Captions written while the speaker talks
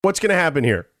What's going to happen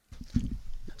here?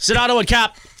 Sedano and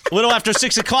Cap, a little after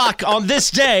 6 o'clock on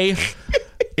this day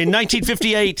in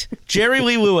 1958, Jerry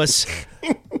Lee Lewis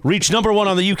reached number 1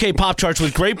 on the UK pop charts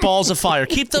with Great Balls of Fire.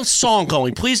 Keep the song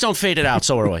going. Please don't fade it out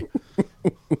so early.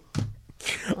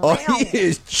 Oh,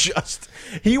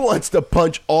 he wants to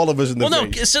punch all of us in the face. Well, no,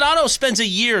 Sedano spends a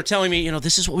year telling me,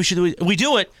 this is what we should do. We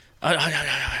do it.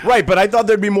 Right, but I thought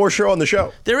there'd be more show on the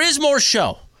show. There is more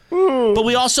show. But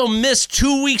we also missed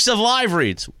 2 weeks of live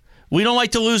reads. We don't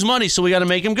like to lose money, so we got to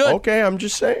make them good. Okay, I'm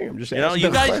just saying.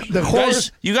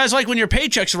 You guys like when your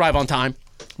paychecks arrive on time.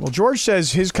 Well, George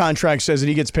says his contract says that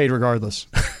he gets paid regardless.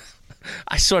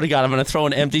 I swear to God, I'm going to throw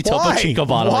an empty Topo Chico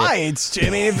bottle. Why? In.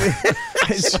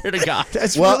 I swear to God.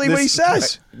 That's really what he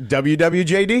says.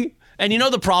 WWJD. And you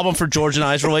know the problem for George and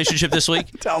I's relationship this week?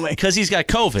 Tell me. Because he's got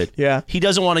COVID. Yeah. He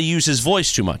doesn't want to use his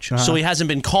voice too much. So he hasn't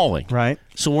been calling. Right.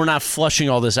 So we're not flushing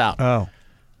all this out. Oh.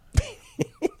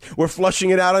 We're flushing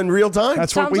it out in real time.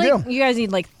 That's Sounds what we like do. You guys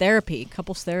need therapy,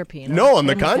 couples therapy. No, on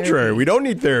the contrary. We don't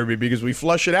need therapy because we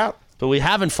flush it out. But we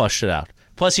haven't flushed it out.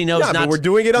 Plus, he knows but we're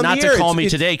doing it on not the air. to call me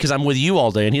today because I'm with you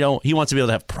all day, and he wants to be able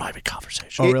to have private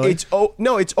conversations. Oh, really? It's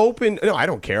open. No, I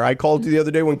don't care. I called you the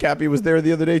other day when Cappy was there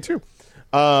the other day, too.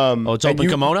 It's open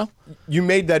kimono? You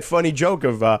made that funny joke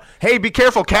of, hey, be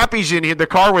careful, Cappy's in the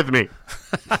car with me.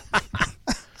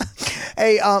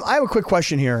 Hey, I have a quick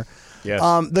question here. Yes.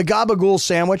 The gabagool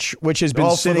sandwich, which has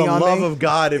been sitting on me. For the love of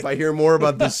God, if I hear more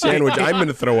about this sandwich, I'm going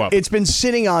to throw up. It's been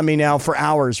sitting on me now for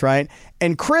hours, right?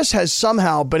 And Chris has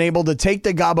somehow been able to take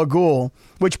the gabagool,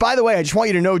 which, by the way, I just want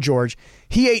you to know, George,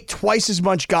 he ate twice as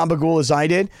much gabagool as I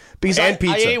did. Because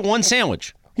pizza. I ate one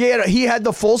sandwich. He had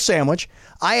the full sandwich.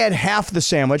 I had half the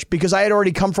sandwich because I had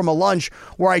already come from a lunch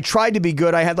where I tried to be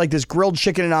good. I had this grilled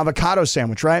chicken and avocado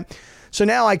sandwich, right? So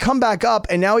now I come back up,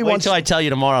 and now he wants... Wait until I tell you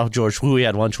tomorrow, George, who we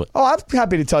had lunch with. Oh, I'm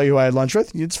happy to tell you who I had lunch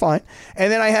with. It's fine. And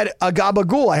then I had a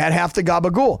gabagool. I had half the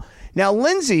gabagool. Now,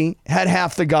 Lindsay had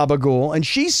half the gabagool, and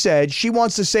she said she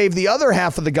wants to save the other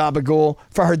half of the gabagool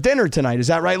for her dinner tonight. Is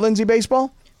that right, Lindsay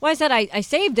Baseball? Well, I said I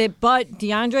saved it, but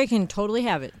DeAndre can totally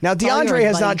have it. Now, DeAndre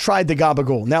has not tried the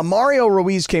gabagool. Now, Mario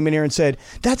Ruiz came in here and said,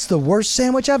 that's the worst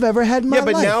sandwich I've ever had in my life.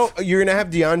 Yeah, but now you're going to have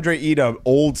DeAndre eat an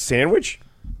old sandwich?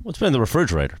 Well, it's been in the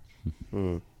refrigerator.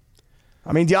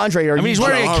 I mean, DeAndre, he's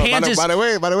wearing a Kansas... By the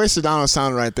way, Sedano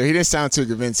sounded right there. He didn't sound too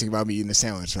convincing about me eating a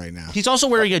sandwich right now. He's also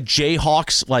wearing a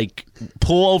Jayhawks,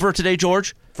 pullover today,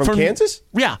 George. From Kansas?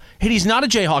 Yeah. And he's not a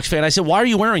Jayhawks fan. I said, why are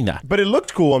you wearing that? But it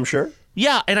looked cool, I'm sure.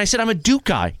 Yeah, and I said, I'm a Duke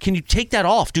guy. Can you take that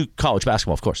off? Duke college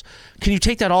basketball, of course. Can you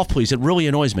take that off, please? It really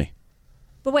annoys me.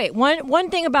 But wait, one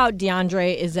thing about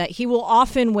DeAndre is that he will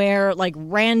often wear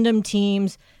random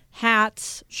teams,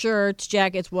 hats, shirts,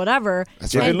 jackets, whatever.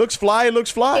 That's right. It looks fly.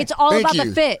 It's all about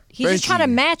the fit. He's just trying to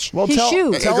match his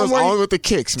shoes. It goes all with the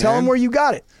kicks, man. Tell him where you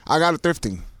got it. I got it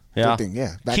thrifting. Yeah. Thrifting,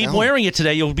 yeah. Keep wearing it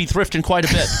today. You'll be thrifting quite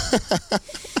a bit.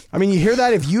 I mean, you hear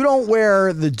that? If you don't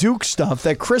wear the Duke stuff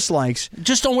that Chris likes...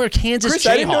 Just don't wear Kansas Chris, Jayhawks.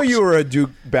 I didn't know you were a Duke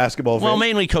basketball fan. Well,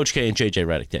 mainly Coach K and J.J.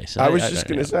 Redick days. I was just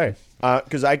going to say.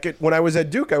 Because when I was at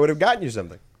Duke, I would have gotten you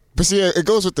something. But see, it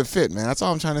goes with the fit, man. That's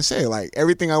all I'm trying to say.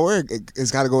 Everything I wear,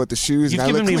 it's got to go with the shoes. You've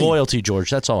given me loyalty, George.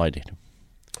 That's all I need.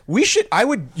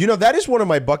 That is one of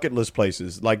my bucket list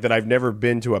places, that I've never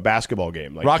been to a basketball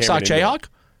game. Rock Sock Jayhawk?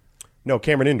 No,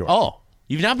 Cameron Indoor. Oh,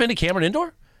 you've not been to Cameron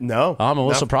Indoor? No. I'm a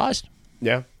little surprised.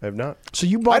 Yeah, I have not. So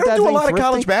you bought that I don't do a lot of thrifting?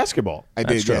 college basketball. I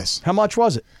did, yes. How much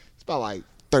was it? It's about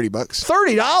 $30.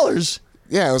 $30?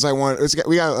 Yeah, it was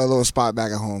we got a little spot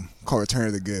back at home called Return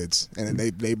of the Goods, and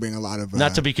they bring a lot of...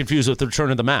 Not to be confused with the Return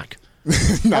of the Mac.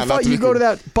 I thought you go to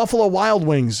that Buffalo Wild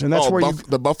Wings, and that's where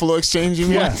the Buffalo Exchange. You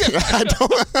mean? Yeah.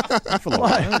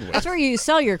 That's where you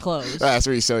sell your clothes. That's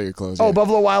where you sell your clothes. Oh, yeah.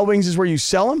 Buffalo Wild Wings is where you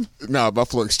sell them? No,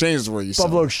 Buffalo Exchange is where you sell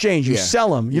them. Buffalo Exchange, you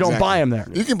sell them. You don't buy them there.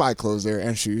 You can buy clothes there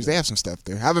and shoes. They have some stuff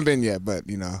there. I haven't been yet, but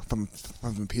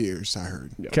from peers, I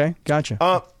heard. Okay,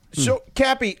 gotcha. So,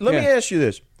 Cappy, let me ask you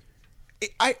this.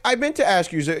 I meant to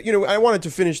ask you, I wanted to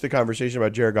finish the conversation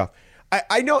about Jared Goff.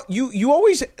 I know you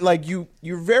always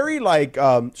you're very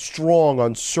strong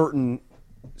on certain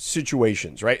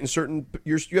situations, right? And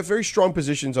you have very strong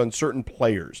positions on certain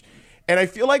players. And I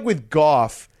feel like with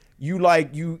Goff,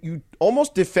 you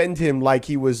almost defend him like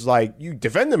he was you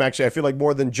defend him actually, I feel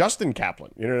more than Justin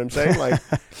Kaplan. You know what I'm saying?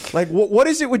 What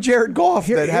is it with Jared Goff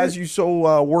that has you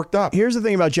so worked up? Here's the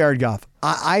thing about Jared Goff.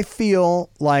 I feel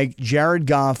like Jared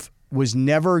Goff was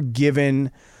never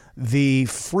given the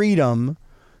freedom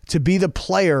to be the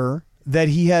player that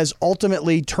he has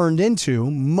ultimately turned into,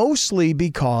 mostly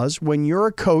because when you're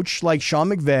a coach like Sean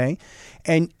McVay,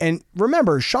 and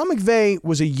remember, Sean McVay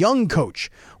was a young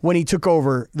coach when he took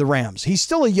over the Rams. He's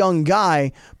still a young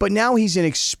guy, but now he's an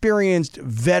experienced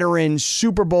veteran,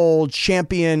 Super Bowl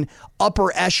champion,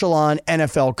 upper echelon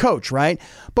NFL coach, right?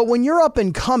 But when you're up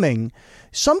and coming,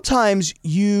 sometimes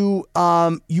you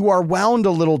are wound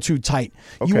a little too tight.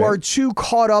 Okay. You are too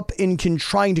caught up in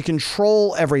trying to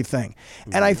control everything.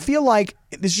 Mm-hmm. And I feel like,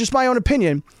 this is just my own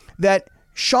opinion, that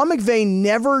Sean McVay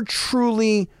never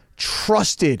truly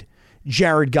trusted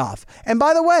Jared Goff. And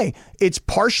by the way, it's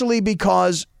partially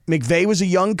because McVay was a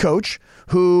young coach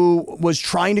who was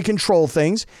trying to control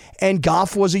things, and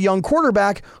Goff was a young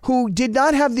quarterback who did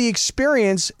not have the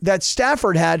experience that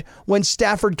Stafford had when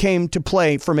Stafford came to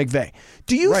play for McVay.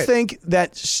 Do you think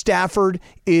that Stafford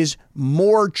is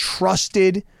more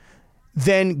trusted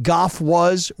than Goff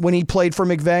was when he played for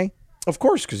McVay? Of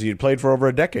course, because he had played for over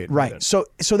a decade. Right. So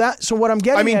what I'm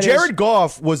getting at is, Jared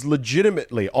Goff was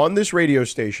legitimately on this radio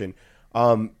station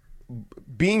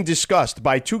being discussed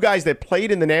by two guys that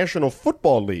played in the National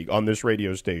Football League on this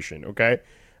radio station, okay,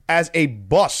 as a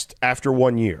bust after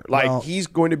 1 year. Like, he's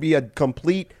going to be a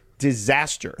complete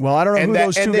disaster. Well, I don't know who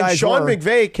those two guys were. And then Sean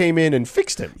McVay came in and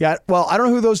fixed him. Yeah, well, I don't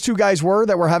know who those two guys were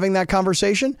that were having that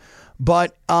conversation,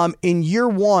 but in year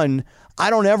one, I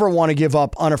don't ever want to give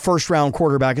up on a first-round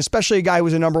quarterback, especially a guy who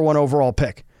was a number 1 overall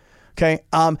pick. Okay,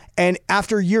 and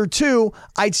after year two,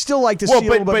 I'd still like to see a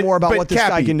little bit more about what this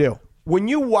guy can do. When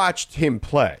you watched him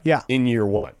play in year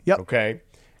one, okay,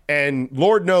 and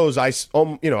Lord knows I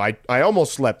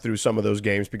almost slept through some of those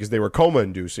games because they were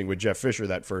coma-inducing with Jeff Fisher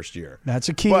that first year. That's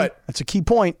a key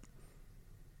point.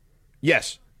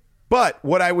 Yes, but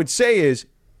what I would say is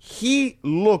he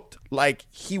looked like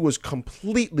he was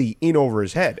completely in over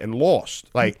his head and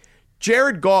lost. Like,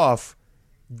 Jared Goff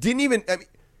didn't even.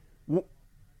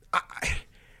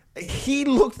 He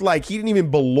looked like he didn't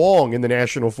even belong in the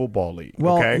National Football League.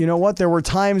 Well, you know what? There were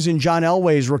times in John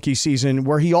Elway's rookie season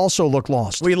where he also looked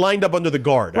lost. Well, he lined up under the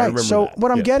guard. Right. I remember so that.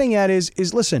 What I'm getting at is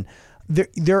listen,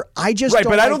 I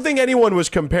don't think anyone was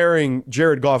comparing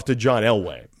Jared Goff to John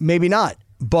Elway. Maybe not.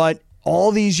 But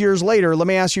all these years later, let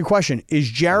me ask you a question. Is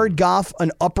Jared Goff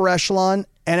an upper echelon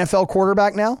NFL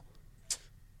quarterback now?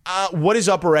 What is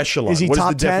upper echelon? Is he what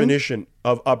top is the 10? Definition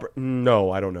of upper?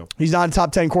 No, I don't know. He's not a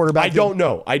top 10 quarterback. I don't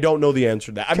know. I don't know the answer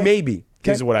to that. Maybe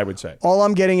is what I would say. All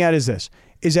I'm getting at is this,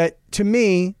 is that to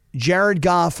me, Jared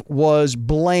Goff was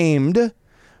blamed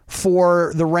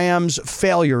for the Rams'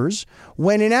 failures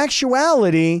when in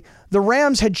actuality, the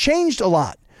Rams had changed a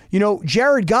lot. You know,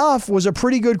 Jared Goff was a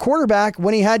pretty good quarterback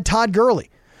when he had Todd Gurley.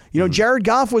 You know, Jared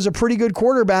Goff was a pretty good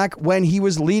quarterback when he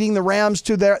was leading the Rams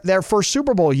to their first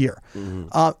Super Bowl year.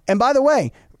 And by the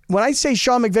way, when I say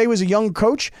Sean McVay was a young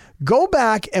coach, go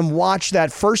back and watch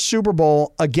that first Super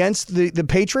Bowl against the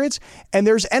Patriots. And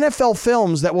there's NFL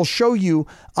films that will show you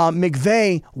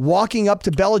McVay walking up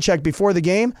to Belichick before the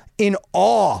game in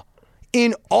awe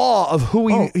of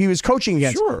who he was coaching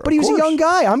against. Sure, but he was a young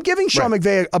guy. I'm giving Sean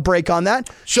McVay a break on that.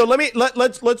 So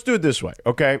let's do it this way,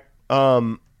 okay?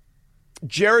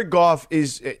 Jared Goff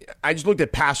is. I just looked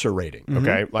at passer rating,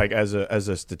 okay, like as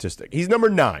a statistic. He's number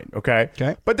 9, okay.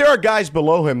 But there are guys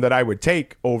below him that I would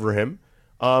take over him.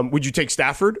 Would you take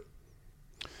Stafford?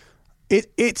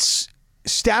 It's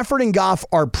Stafford and Goff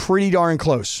are pretty darn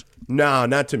close. No,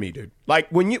 not to me, dude. Like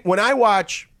when I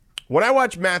watch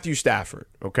Matthew Stafford,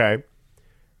 okay,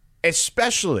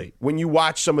 especially when you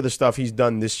watch some of the stuff he's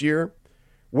done this year,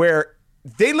 where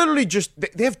they literally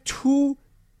they have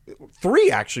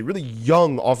 3 actually really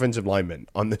young offensive linemen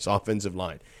on this offensive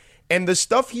line. And the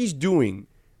stuff he's doing,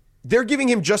 they're giving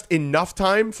him just enough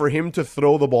time for him to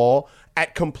throw the ball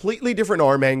at completely different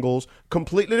arm angles,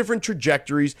 completely different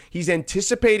trajectories. He's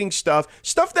anticipating stuff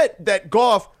that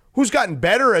Goff, who's gotten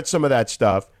better at some of that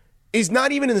stuff, is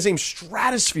not even in the same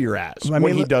stratosphere as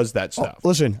when he does that stuff.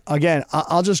 Listen, again,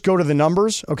 I'll just go to the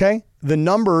numbers, okay? The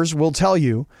numbers will tell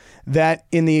you that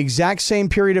in the exact same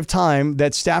period of time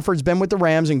that Stafford's been with the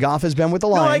Rams and Goff has been with the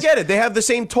Lions. No, I get it. They have the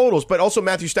same totals, but also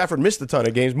Matthew Stafford missed a ton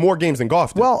of games, more games than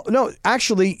Goff did. Well, no,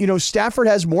 actually, Stafford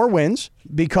has more wins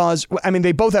because,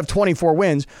 they both have 24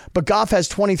 wins, but Goff has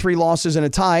 23 losses and a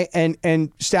tie,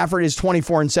 and Stafford is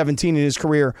 24-17 in his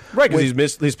career. Right,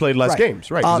 because he's played less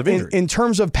games, right, because of injury. In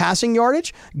terms of passing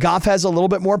yardage, Goff has a little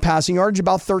bit more passing yardage,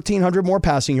 about 1,300 more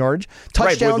passing yardage.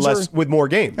 Touchdowns with more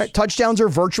games. Right, touchdowns are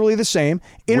virtually the same.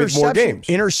 With more games.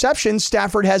 Interceptions,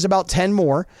 Stafford has about 10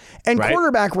 more. And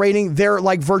quarterback rating, they're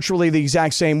like virtually the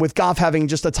exact same, with Goff having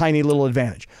just a tiny little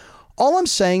advantage. All I'm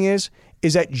saying is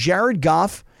that Jared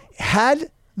Goff, had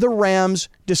the Rams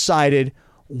decided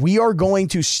we are going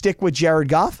to stick with Jared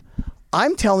Goff,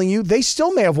 I'm telling you, they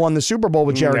still may have won the Super Bowl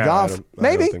with Jared Goff.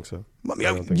 Maybe. I don't think so.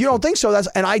 You don't think so?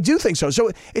 And I do think so.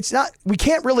 So it's not. We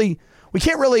can't really. We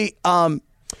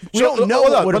don't know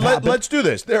what would have happened. Let's do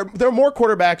this. There are more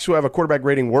quarterbacks who have a quarterback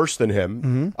rating worse than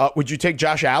him. Would you take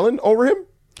Josh Allen over him?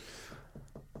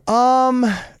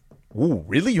 Ooh,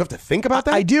 really? You have to think about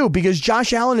that? I do, because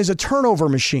Josh Allen is a turnover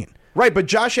machine. Right, but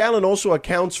Josh Allen also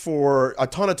accounts for a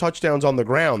ton of touchdowns on the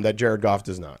ground that Jared Goff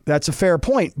does not. That's a fair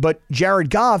point, but Jared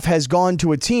Goff has gone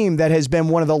to a team that has been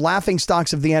one of the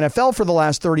laughingstocks of the NFL for the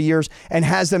last 30 years and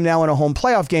has them now in a home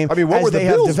playoff game. I mean, what were the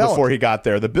Bills before he got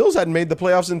there? The Bills hadn't made the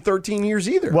playoffs in 13 years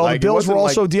either. Well, the Bills were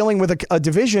also dealing with a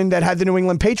division that had the New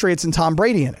England Patriots and Tom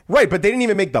Brady in it. Right, but they didn't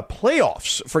even make the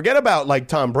playoffs. Forget about like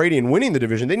Tom Brady and winning the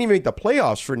division. They didn't even make the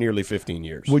playoffs for nearly 15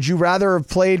 years. Would you rather have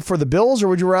played for the Bills or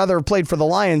would you rather have played for the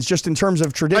Lions, just in terms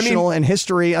of tradition? And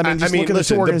history. Look at the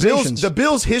two organizations. The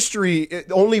Bills' history,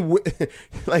 only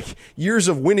like years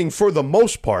of winning for the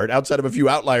most part, outside of a few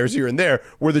outliers here and there,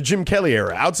 were the Jim Kelly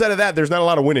era. Outside of that, there's not a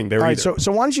lot of winning there. All right, so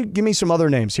why don't you give me some other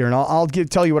names here, and I'll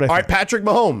tell you what I think. All right, Patrick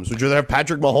Mahomes. Would you rather have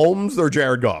Patrick Mahomes or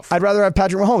Jared Goff? I'd rather have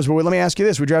Patrick Mahomes. But let me ask you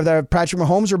this: would you rather have Patrick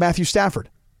Mahomes or Matthew Stafford?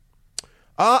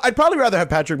 I'd probably rather have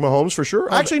Patrick Mahomes for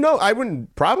sure. Actually, no, I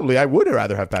wouldn't. Probably, I would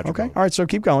rather have Patrick. Okay, Mahomes. All right, so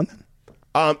keep going.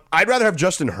 I'd rather have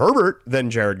Justin Herbert than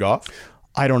Jared Goff.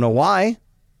 I don't know why.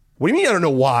 What do you mean I don't know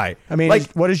why? I mean,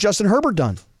 what has Justin Herbert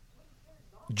done?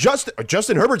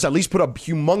 Justin Herbert's at least put up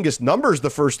humongous numbers the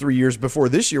first 3 years before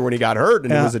this year when he got hurt,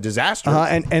 and it was a disaster.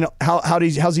 And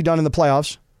how's he done in the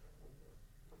playoffs?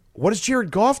 What has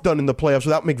Jared Goff done in the playoffs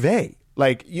without McVay?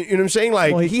 Like, you know what I'm saying?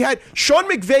 Like, Sean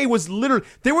McVay was literally,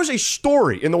 there was a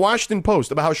story in the Washington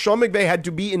Post about how Sean McVay had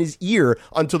to be in his ear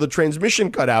until the transmission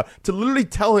cut out to literally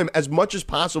tell him as much as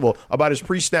possible about his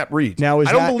pre-snap reads. Now, I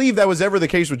don't believe that was ever the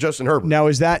case with Justin Herbert. Now,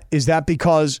 is that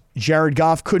because Jared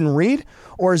Goff couldn't read,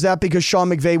 or is that because Sean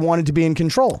McVay wanted to be in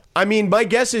control? I mean, my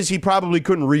guess is he probably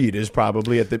couldn't read, is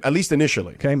probably at least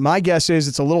initially. Okay, my guess is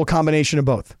it's a little combination of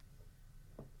both.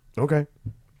 Okay.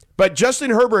 But Justin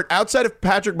Herbert, outside of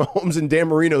Patrick Mahomes and Dan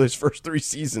Marino his first 3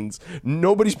 seasons,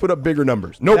 nobody's put up bigger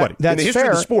numbers. Nobody. That's in the history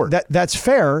fair. of the sport. That's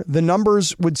fair. The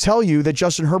numbers would tell you that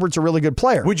Justin Herbert's a really good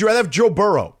player. Would you rather have Joe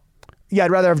Burrow? Yeah,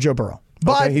 I'd rather have Joe Burrow.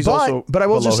 But I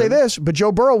will just say this. But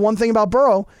Joe Burrow, one thing about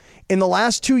Burrow, in the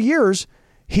last 2 years,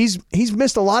 he's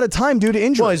missed a lot of time due to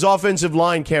injury. Well, his offensive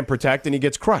line can't protect, and he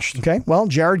gets crushed. Okay, well,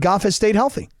 Jared Goff has stayed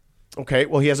healthy. Okay,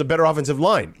 well, he has a better offensive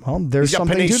line. Well, there's He's got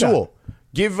something Penei to Sewell.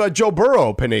 Give Joe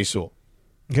Burrow Penei Sewell.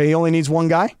 Okay, he only needs one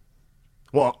guy?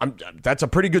 Well, that's a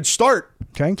pretty good start.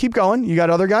 Okay, keep going. You got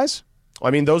other guys?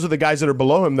 I mean, those are the guys that are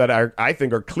below him that I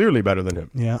think are clearly better than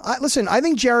him. Yeah. Listen, I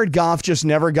think Jared Goff just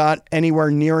never got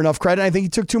anywhere near enough credit. I think he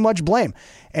took too much blame.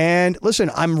 And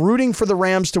listen, I'm rooting for the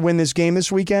Rams to win this game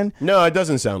this weekend. No, it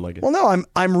doesn't sound like it. Well, no,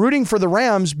 I'm rooting for the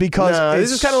Rams because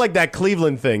this is kind of like that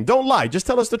Cleveland thing. Don't lie. Just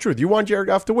tell us the truth. You want Jared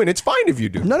Goff to win. It's fine if you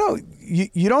do. No,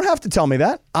 you don't have to tell me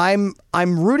that. I'm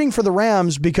rooting for the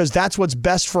Rams because that's what's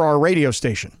best for our radio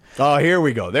station. Oh, here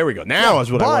we go. There we go. Now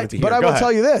is what I wanted to hear. But I will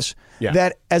tell you this, Yeah.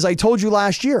 that as I told you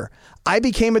last year, I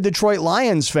became a Detroit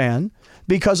Lions fan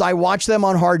because I watched them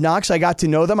on Hard Knocks. I got to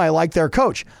know them. I like their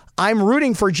coach. I'm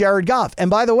rooting for Jared Goff. And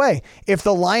by the way, if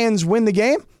the Lions win the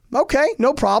game, okay,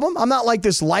 no problem. I'm not like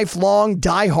this lifelong,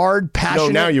 diehard,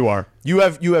 passionate. No, now you are. You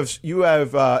have.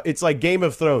 It's like Game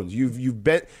of Thrones. You've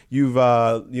bent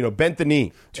the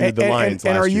knee to the Lions.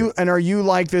 And year. are you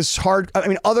like this hard? I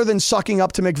mean, other than sucking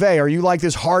up to McVay, are you like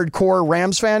this hardcore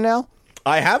Rams fan now?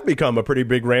 I have become a pretty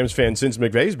big Rams fan since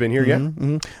McVay's been here,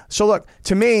 Mm-hmm. So look,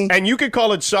 to me... And you could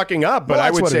call it sucking up, but I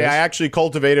would say I actually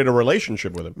cultivated a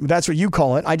relationship with him. That's what you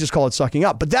call it. I just call it sucking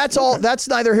up. But that's all. That's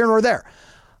neither here nor there.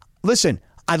 Listen,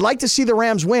 I'd like to see the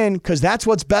Rams win because that's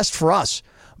what's best for us.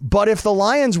 But if the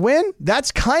Lions win,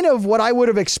 that's kind of what I would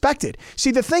have expected. See,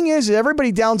 the thing is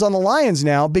everybody downs on the Lions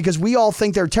now because we all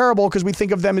think they're terrible because we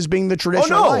think of them as being the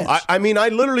traditional Lions. I mean, I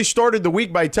literally started the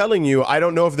week by telling you I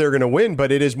don't know if they're going to win,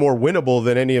 but it is more winnable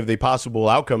than any of the possible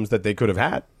outcomes that they could have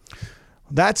had.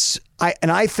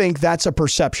 I think that's a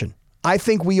perception. I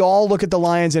think we all look at the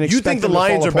Lions and expect them to fall apart.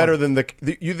 You think the Lions are better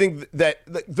than you think that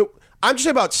I'm just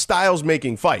about styles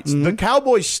making fights. Mm-hmm. The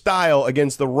Cowboys' style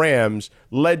against the Rams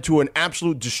led to an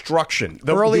absolute destruction.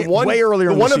 Way earlier in the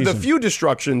season. One of the few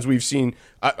destructions we've seen,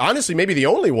 honestly, maybe the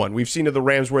only one we've seen of the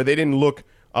Rams where they didn't look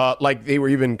like they were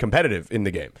even competitive in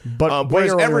the game. But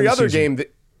whereas every other game,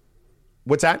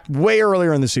 what's that? Way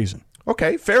earlier in the season.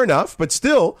 Okay, fair enough. But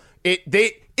still,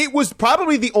 it was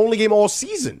probably the only game all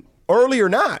season, early or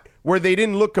not, where they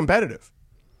didn't look competitive.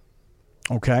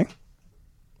 Okay.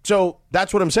 So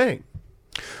that's what I'm saying.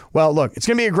 Well, look, it's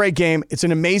going to be a great game. It's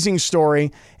an amazing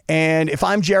story. And if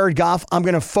I'm Jared Goff, I'm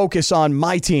going to focus on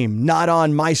my team, not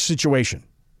on my situation.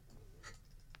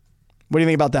 What do you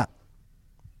think about that?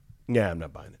 Yeah, I'm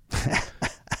not buying it.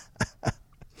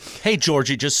 Hey,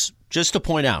 Georgie, just to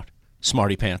point out,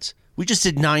 Smarty Pants, we just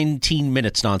did 19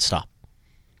 minutes nonstop.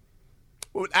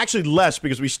 Well, actually, less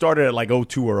because we started at like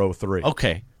 02 or 03.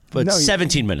 Okay, but No,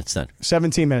 17 minutes then.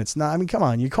 17 minutes. No, I mean, come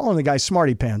on. You're calling the guy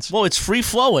Smarty Pants. Well, it's free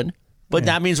flowing, but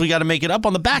that means we got to make it up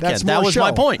on the back That's end. That more was show.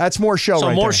 my point. That's more show So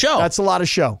right more there. show. That's a lot of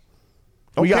show.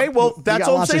 Okay, well, we that's got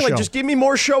all I'm lots of saying. Like, show. just give me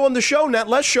more show on the show, not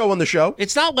less show on the show.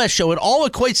 It's not less show. It all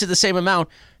equates to the same amount.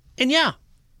 And yeah,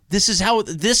 this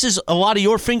is a lot of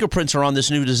your fingerprints are on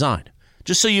this new design.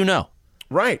 Just so you know.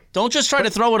 Right. Don't just try to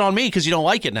throw it on me because you don't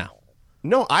like it now.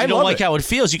 No, I You don't love like it. how it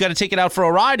feels. You got to take it out for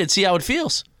a ride and see how it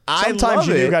feels. Sometimes I love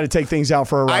you it. do got to take things out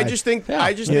for a ride. I just think You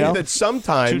think know? that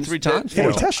sometimes 2-3 times. you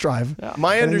know, test drive.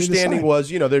 my And then you understanding decide. was,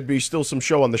 there'd be still some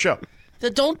show on the show.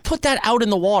 Don't put that out in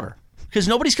the water because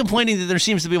nobody's complaining that there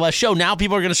seems to be less show. Now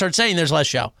people are going to start saying there's less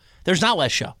show. There's not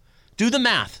less show. Do the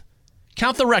math.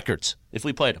 Count the records if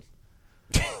we played them.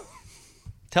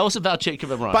 Tell us about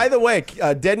Jacob and Ryan. By the way,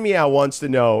 Dead Meow wants to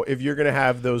know if you're going to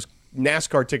have those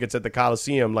NASCAR tickets at the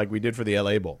Coliseum like we did for the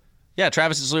LA Bowl. Yeah,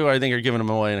 Travis and Slew, I think, are giving them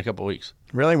away in a couple of weeks.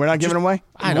 Really? We're not giving them away?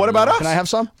 I don't What about know. us? Can I have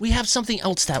some? We have something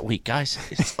else that week, guys.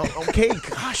 Okay,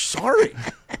 gosh, sorry.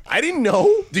 I didn't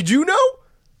know. Did you know?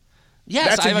 Yes,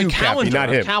 That's I a have you, a Cappy, calendar. not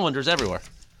I have him. calendars everywhere.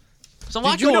 There's a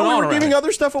lot Did you going know we on were around giving here.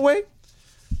 other stuff away?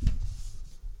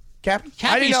 Cappy?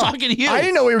 Cappy's talking to you. I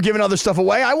didn't know we were giving other stuff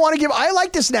away. I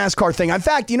like this NASCAR thing. In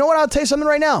fact, you know what? I'll tell you something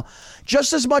right now.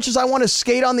 Just as much as I want to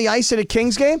skate on the ice at a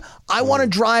Kings game, I want to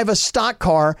drive a stock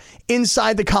car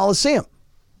inside the Coliseum.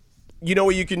 You know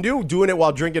what you can do? Doing it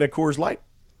while drinking a Coors Light.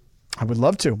 I would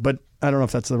love to, but I don't know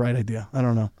if that's the right idea. I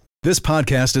don't know. This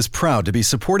podcast is proud to be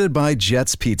supported by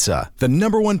Jets Pizza, the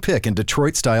 #1 pick in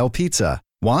Detroit-style pizza.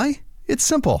 Why? It's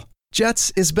simple.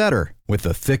 Jets is better. With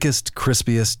the thickest,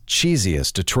 crispiest,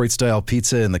 cheesiest Detroit-style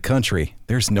pizza in the country,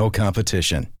 there's no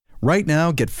competition. Right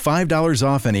now, get $5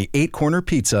 off any 8-corner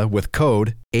pizza with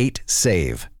code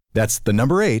 8SAVE. That's the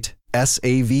number 8,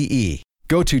 S-A-V-E.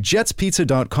 Go to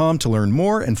jetspizza.com to learn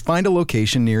more and find a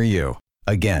location near you.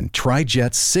 Again, try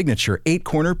Jet's signature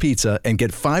 8-corner pizza and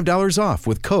get $5 off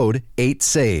with code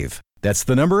 8SAVE. That's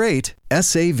the number 8,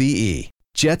 S-A-V-E.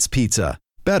 Jet's Pizza.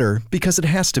 Better because it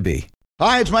has to be.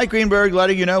 Hi, it's Mike Greenberg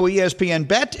letting you know ESPN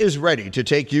Bet is ready to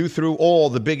take you through all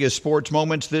the biggest sports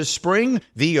moments this spring.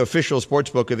 The official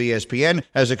sportsbook of ESPN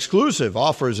has exclusive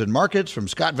offers and markets from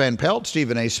Scott Van Pelt,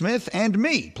 Stephen A. Smith, and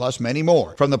me, plus many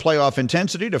more. From the playoff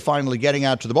intensity to finally getting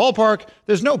out to the ballpark,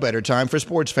 there's no better time for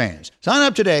sports fans. Sign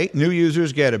up today. New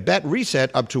users get a bet reset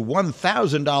up to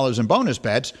 $1,000 in bonus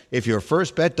bets if your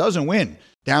first bet doesn't win.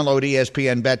 Download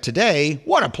ESPN Bet today.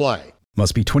 What a play.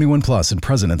 Must be 21 plus and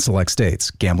present in select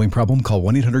states. Gambling problem? Call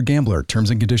 1-800-GAMBLER. Terms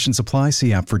and conditions apply.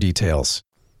 See app for details.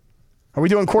 Are we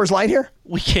doing Coors Light here?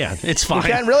 We can. It's fine. We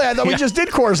can't really? I thought we just did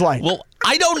Coors Light. Well,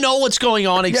 I don't know what's going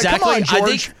on exactly. come on, I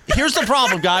George. think here's the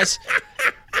problem, guys.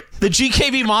 The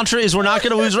GKB mantra is we're not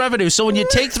going to lose revenue. So when you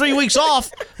take 3 weeks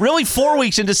off, really 4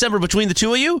 weeks in December between the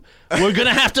two of you, we're going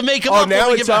to have to make them up. now when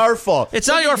we it's get back. our fault. It's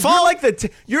not your You're fault.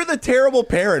 like you're the terrible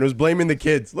parent who's blaming the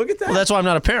kids. Look at that. Well, that's why I'm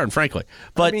not a parent, frankly.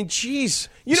 But I mean, jeez.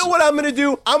 You know what I'm going to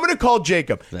do? I'm going to call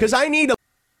Jacob because I need a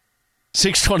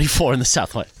 624 in the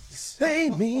Southland.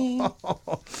 save me.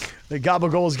 The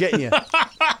gobble is getting you.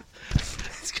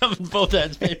 It's coming both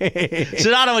ends, baby.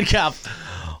 Sedano and Cap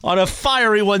on a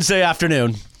fiery Wednesday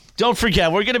afternoon. Don't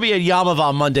forget, we're going to be at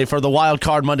Yamava Monday for the Wild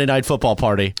Card Monday Night Football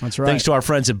Party. That's right. Thanks to our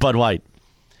friends at Bud White.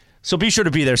 So be sure to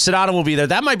be there. Sedano will be there.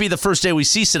 That might be the first day we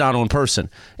see Sedano in person.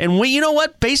 And you know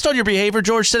what? Based on your behavior,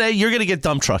 George, today, you're going to get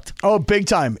dump trucked. Oh, big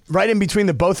time. Right in between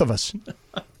the both of us.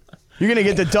 You're going to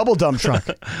get the double dump truck.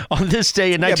 On this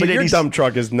day in Yeah, but your 1980s. dump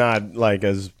truck is not like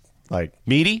as like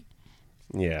Meaty?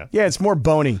 yeah. Yeah, it's more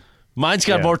bony. Mine's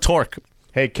got Yeah. more torque.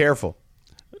 Hey, careful.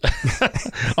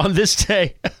 On this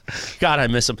day, God, I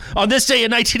miss him. On this day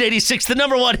in 1986, the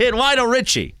 #1 hit, Lionel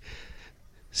Richie.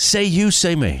 Say you,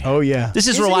 say me. Oh, yeah. This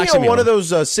is Isn't relaxing he me. on one of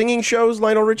those singing shows,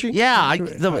 Lionel Richie? Yeah. I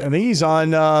think he's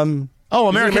on...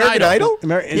 American, American Idol.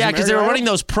 Idol? is Yeah, it because they American were Idol? running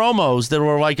those promos that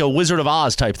were like a Wizard of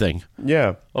Oz type thing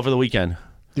Yeah. over the weekend.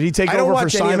 Did he take I don't over for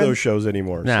watch any Simon? of those shows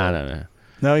anymore. No, so. no.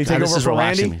 No, he take This over is for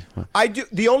relaxing Randy? me. I do.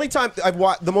 The only time I've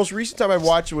watched, the most recent time I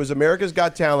watched was America's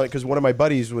Got Talent because one of my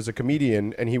buddies was a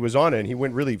comedian and he was on it and he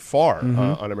went really far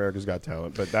on America's Got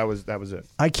Talent. But that was it.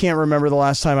 I can't remember the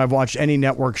last time I've watched any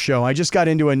network show. I just got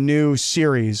into a new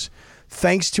series.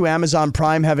 Thanks to Amazon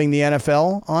Prime having the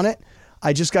NFL on it,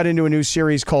 I just got into a new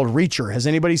series called Reacher. Has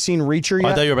anybody seen Reacher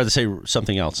yet? I thought you were about to say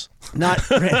something else. Not.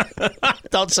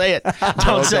 Don't say it.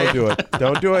 Don't say Don't do it.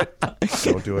 Don't do it.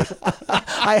 Don't do it.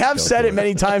 I have said it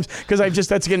many times because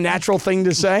that's a natural thing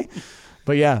to say.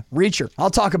 But yeah, Reacher.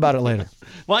 I'll talk about it later.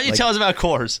 Why don't you tell us about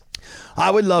Coors? I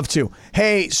would love to.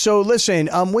 Hey, so listen,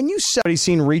 when you said you've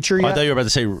seen Reacher yet? I thought you were about to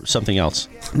say something else.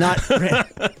 Not.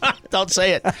 Don't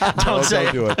say it. Don't say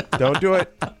Don't do it. Don't do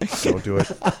it. Don't do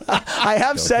it. I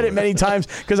have said it many times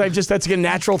because that's a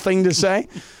natural thing to say.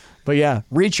 But yeah,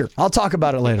 Reacher. I'll talk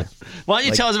about it later. Why don't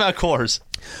you tell us about Coors?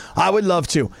 I would love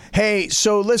to. Hey,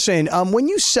 so listen, when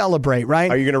you celebrate,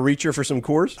 right? Are you going to reach her for some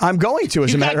Coors? I'm going to,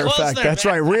 as a matter of fact. there, That's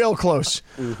man. right, real close.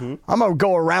 I'm going to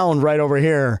go around right over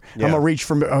here. Yeah. I'm going to reach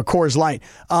for Coors Light.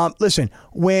 Listen,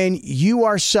 when you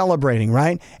are celebrating,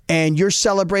 right, and you're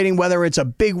celebrating whether it's a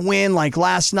big win like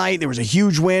last night, there was a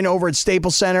huge win over at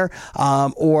Staples Center,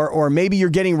 or maybe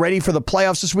you're getting ready for the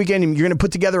playoffs this weekend and you're going to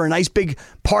put together a nice big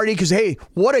party because, hey,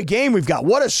 what a game we've got.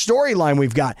 What a storyline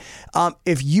we've got.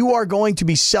 If you are going to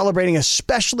be celebrating,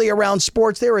 especially around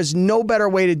sports, there is no better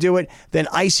way to do it than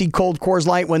icy cold Coors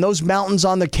Light. When those mountains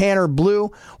on the can are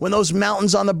blue, when those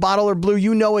mountains on the bottle are blue,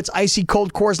 you know it's icy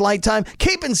cold Coors Light time.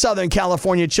 Keeping Southern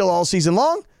California chill all season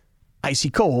long. Icy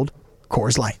cold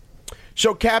Coors Light.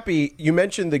 So, Cappy, you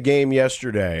mentioned the game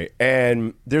yesterday,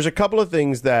 and there's a couple of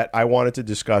things that I wanted to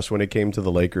discuss when it came to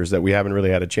the Lakers that we haven't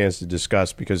really had a chance to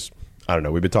discuss because, I don't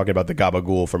know, we've been talking about the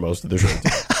gabagool for most of the show.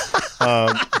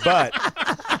 But,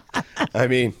 I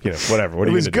mean, whatever. What are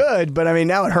It you was gonna do? good, but I mean,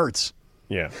 now it hurts.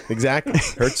 Yeah, exactly.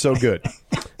 Hurts so good.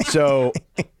 So,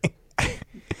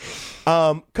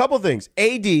 couple things.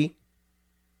 AD,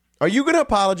 are you going to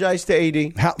apologize to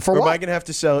AD? For or what? am I going to have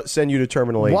to send you to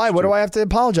Terminal H? Why? What do I have to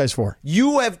apologize for?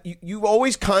 You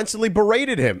always constantly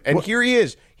berated him, and here he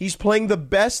is. He's playing the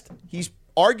best he's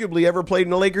arguably ever played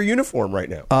in a Laker uniform right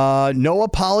now. No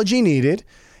apology needed.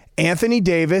 Anthony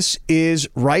Davis is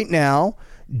right now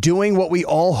doing what we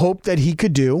all hoped that he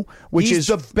could do, which He's is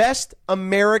the best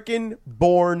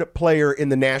American-born player in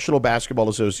the National Basketball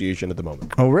Association at the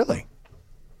moment. Oh, really?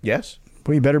 Yes.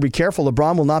 Well, you better be careful.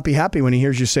 LeBron will not be happy when he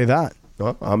hears you say that.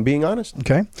 Well, I'm being honest.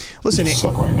 Okay? Listen,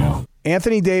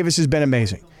 Anthony Davis has been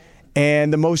amazing.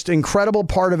 And the most incredible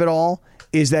part of it all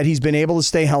is that he's been able to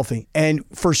stay healthy. And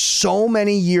for so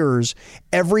many years,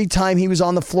 every time he was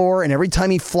on the floor and every time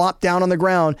he flopped down on the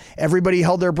ground, everybody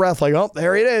held their breath like, oh,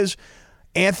 there it is.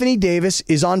 Anthony Davis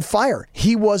is on fire.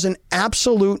 He was an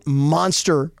absolute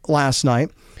monster last night.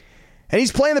 And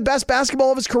he's playing the best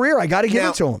basketball of his career. I got to give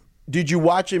it to him. Did you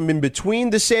watch him in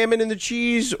between the salmon and the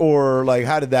cheese, or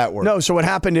how did that work? No, so what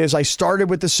happened is I started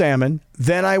with the salmon,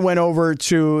 then I went over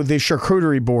to the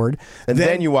charcuterie board. And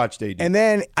then you watched AD. And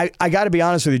then I got to be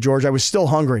honest with you, George, I was still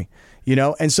hungry,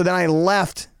 and so then I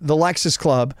left the Lexus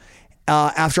Club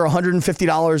after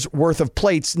 $150 worth of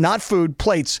plates, not food,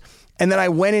 plates. And then I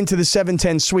went into the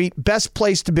 710 suite, best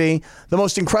place to be, the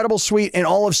most incredible suite in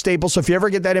all of Staples. So if you ever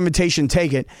get that invitation,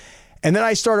 take it. And then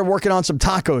I started working on some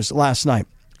tacos last night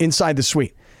inside the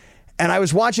suite. And I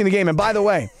was watching the game. And by the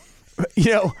way,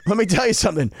 let me tell you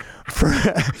something.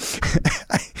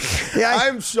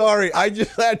 I'm sorry. I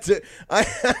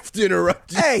have to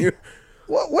interrupt you. Hey,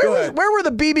 where were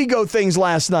the BB Go things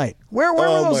last night? Where were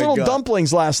those little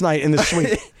dumplings last night in the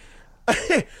suite?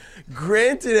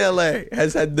 Grant in LA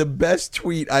has had the best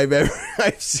tweet I've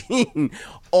seen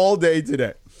all day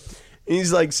today.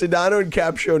 He's like, Sedano and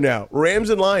Cap show now. Rams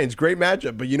and Lions, great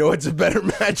matchup. But you know what's a better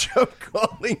matchup?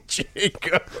 Calling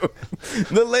Jacob.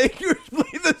 The Lakers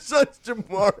play the Suns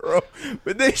tomorrow,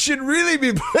 but they should really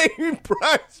be playing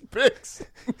Prize Picks.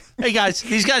 Hey, guys,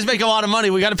 these guys make a lot of money.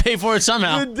 We got to pay for it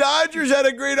somehow. The Dodgers had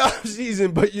a great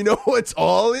offseason, but you know what's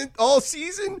all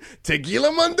season? Tequila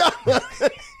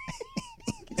Mandala.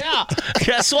 Yeah,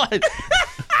 guess what?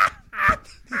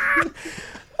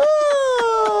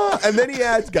 And then he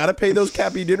adds, got to pay those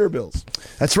Cappy dinner bills.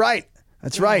 That's right.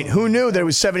 That's right. Who knew that it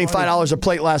was $75 a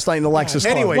plate last night in the Lexus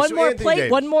Club? Anyway, One more Anthony plate,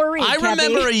 Davis. one more read. I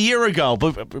remember a year ago,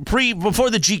 before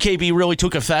the GKB really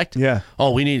took effect. Yeah.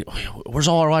 Oh, where's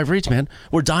all our live reads, man?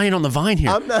 We're dying on the vine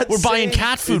here. We're buying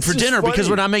cat food it's for just dinner funny. because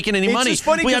we're not making any It's money. just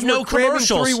funny We 'cause have no we're cramming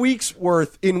commercials. 3 weeks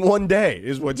worth in one day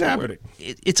is what's happening.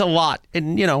 It's a lot,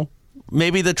 and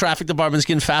maybe the traffic department's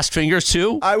getting fast fingers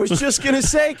too. I was just gonna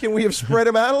say, can we have spread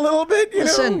them out a little bit?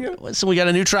 Listen, we got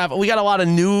a new traffic. We got a lot of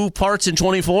new parts in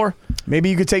 24. Maybe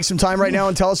you could take some time right now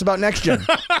and tell us about Next Gen.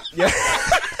 Yeah.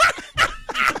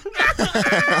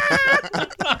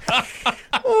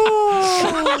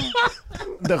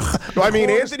 I mean,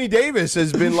 Anthony Davis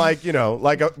has been like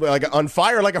on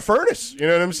fire like a furnace. You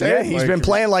know what I'm saying? Yeah, he's been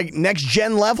playing like Next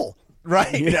Gen level.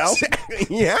 Right. You know?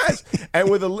 Yes.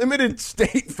 And with a limited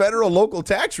state, federal, local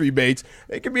tax rebates,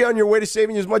 it could be on your way to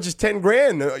saving as much as 10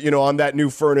 grand, on that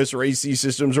new furnace or AC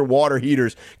systems or water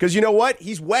heaters. Because you know what?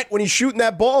 He's wet when he's shooting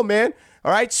that ball, man.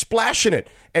 All right, splashing it.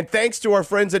 And thanks to our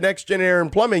friends at Next Gen Air and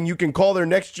Plumbing, you can call their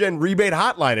Next Gen rebate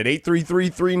hotline at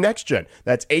 833-3-NEXT-GEN.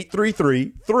 That's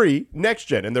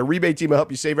 833-3-NEXT-GEN. And their rebate team will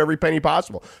help you save every penny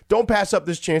possible. Don't pass up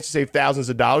this chance to save thousands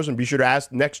of dollars, and be sure to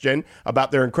ask Next Gen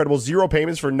about their incredible zero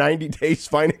payments for 90 days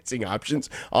financing options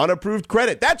on approved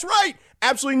credit. That's right.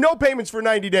 Absolutely no payments for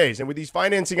 90 days. And with these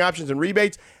financing options and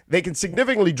rebates, they can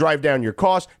significantly drive down your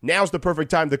costs. Now's the perfect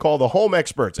time to call the home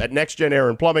experts at Next Gen Air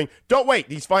and Plumbing. Don't wait.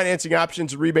 These financing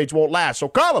options and rebates won't last. So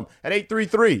call them at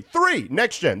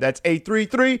 833-3-NEXT-GEN. That's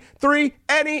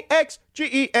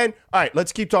 833-3-NEXGEN. All right,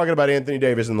 let's keep talking about Anthony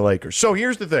Davis and the Lakers. So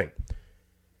here's the thing.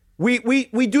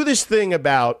 We do this thing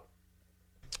about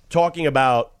talking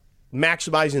about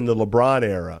maximizing the LeBron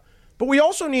era, but we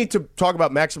also need to talk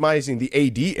about maximizing the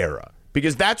AD era,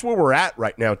 because that's where we're at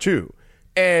right now, too.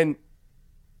 And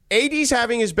AD's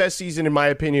having his best season, in my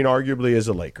opinion, arguably as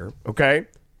a Laker, okay?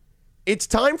 It's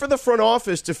time for the front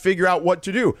office to figure out what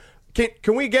to do.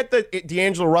 Can we get the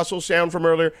D'Angelo Russell sound from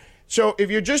earlier? So if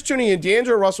you're just tuning in,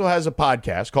 D'Angelo Russell has a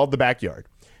podcast called The Backyard.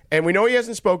 And we know he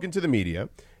hasn't spoken to the media.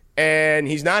 And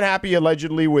he's not happy,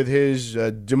 allegedly, with his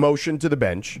demotion to the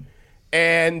bench.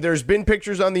 And there's been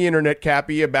pictures on the internet,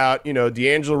 Cappy, about,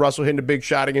 D'Angelo Russell hitting a big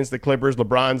shot against the Clippers.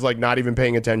 LeBron's not even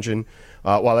paying attention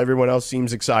while everyone else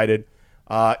seems excited.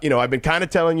 I've been kind of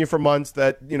telling you for months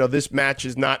that, this match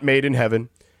is not made in heaven.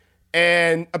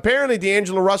 And apparently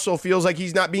D'Angelo Russell feels like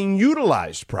he's not being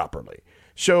utilized properly.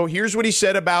 So here's what he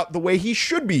said about the way he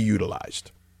should be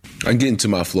utilized. I get into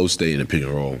my flow state in the pick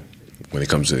and roll when it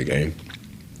comes to the game.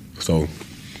 So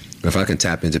if I can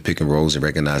tap into pick and rolls and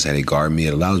recognize how they guard me,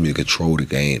 it allows me to control the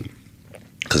game,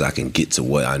 because I can get to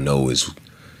what I know is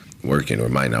working or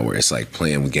might not work. It's like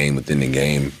playing the game within the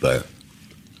game, but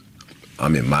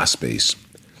I'm in my space.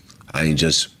 I ain't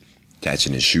just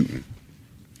catching and shooting.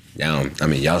 Now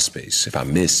I'm in y'all space. If I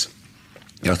miss,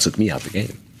 y'all took me out the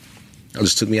game. Y'all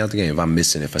just took me out the game. If I'm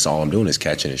missing, if that's all I'm doing is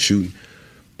catching and shooting.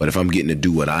 But if I'm getting to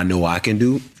do what I know I can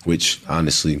do, which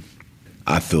honestly,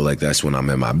 I feel like that's when I'm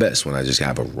at my best, when I just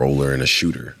have a roller and a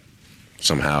shooter.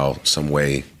 Somehow, some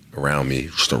way around me,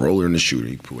 just a roller and a shooter.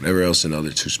 You put whatever else in the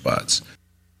other two spots.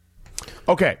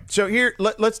 Okay, so here,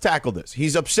 let's tackle this.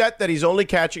 He's upset that he's only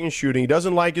catching and shooting. He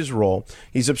doesn't like his role.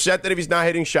 He's upset that if he's not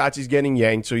hitting shots, he's getting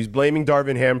yanked, so he's blaming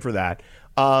Darvin Ham for that.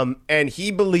 And he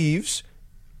believes,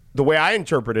 the way I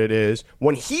interpret it is,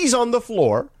 when he's on the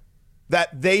floor,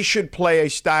 that they should play a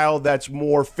style that's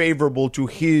more favorable to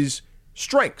his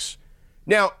strengths.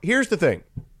 Now, here's the thing.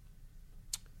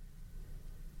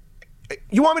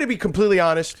 You want me to be completely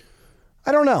honest?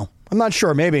 I don't know. I'm not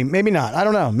sure. Maybe not. I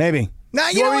don't know. Maybe. Nah,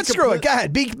 you know what? Screw it. Go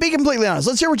ahead. Be completely honest.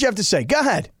 Let's hear what you have to say. Go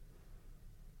ahead.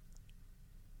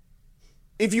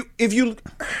 If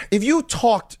you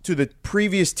talked to the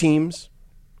previous teams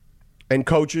and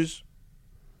coaches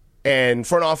and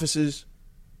front offices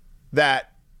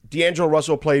that D'Angelo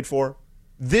Russell played for,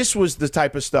 this was the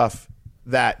type of stuff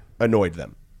that annoyed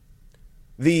them.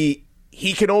 He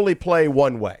can only play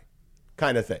one way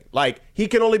kind of thing. Like, he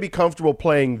can only be comfortable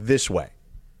playing this way.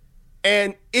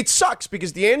 And it sucks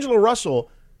because D'Angelo Russell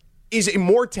is a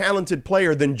more talented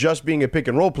player than just being a pick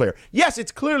and roll player. Yes,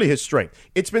 it's clearly his strength.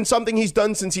 It's been something he's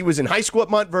done since he was in high school at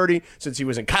Montverde, since he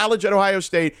was in college at Ohio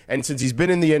State, and since he's been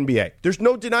in the NBA. There's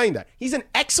no denying that. He's an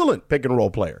excellent pick and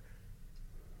roll player.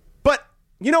 But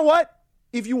you know what?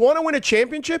 If you want to win a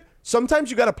championship, sometimes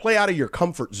you got to play out of your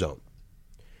comfort zone.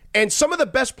 And some of the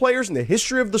best players in the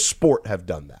history of the sport have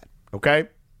done that, okay?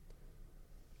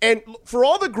 And for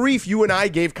all the grief you and I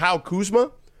gave Kyle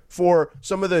Kuzma for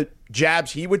some of the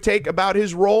jabs he would take about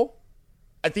his role,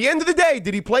 at the end of the day,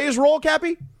 did he play his role,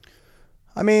 Cappy?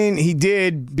 I mean, he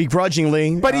did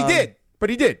begrudgingly. But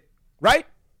he did, right?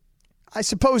 I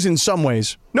suppose in some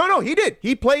ways. No, he did.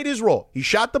 He played his role. He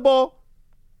shot the ball.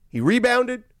 He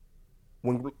rebounded.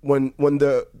 When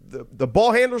the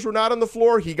ball handlers were not on the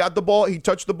floor, he got the ball, he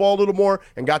touched the ball a little more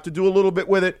and got to do a little bit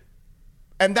with it.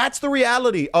 And that's the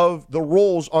reality of the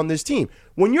roles on this team.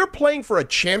 When you're playing for a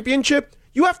championship,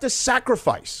 you have to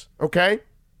sacrifice, okay?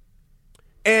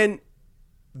 And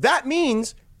that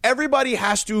means everybody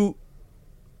has to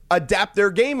adapt their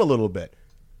game a little bit.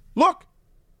 Look,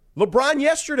 LeBron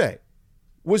yesterday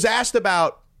was asked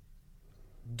about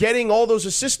getting all those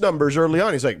assist numbers early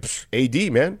on. He's like,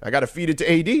 AD, man, I got to feed it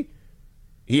to AD.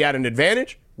 He had an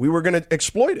advantage. We were going to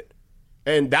exploit it.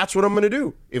 And that's what I'm going to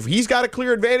do. If he's got a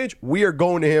clear advantage, we are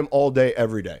going to him all day,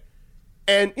 every day.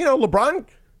 And, LeBron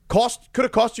could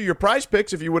have cost you your prize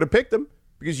picks if you would have picked him.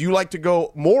 because you like to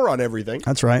go more on everything.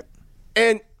 That's right.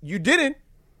 And you didn't,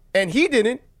 and he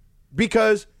didn't,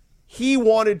 because he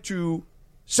wanted to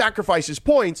sacrifice his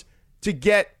points to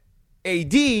get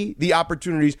AD the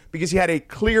opportunities because he had a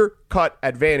clear-cut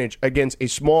advantage against a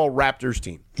small Raptors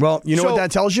team. Well, you know what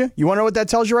that tells you? You want to know what that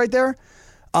tells you right there?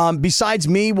 Besides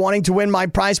me wanting to win my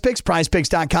prize picks,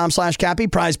 prizepicks.com/Cappy,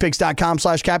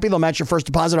 prizepicks.com/Cappy. They'll match your first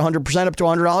deposit 100% up to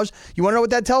 $100. You want to know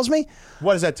what that tells me?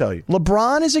 What does that tell you?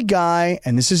 LeBron is a guy,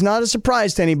 and this is not a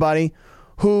surprise to anybody,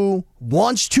 who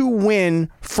wants to win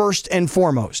first and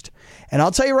foremost. And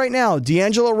I'll tell you right now,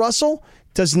 D'Angelo Russell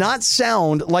does not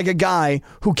sound like a guy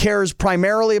who cares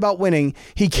primarily about winning.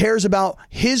 He cares about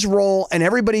his role and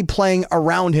everybody playing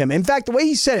around him. In fact, the way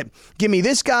he said it, give me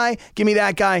this guy, give me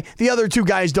that guy. The other two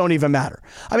guys don't even matter.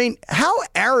 I mean, how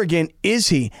arrogant is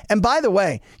he? And by the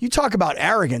way, you talk about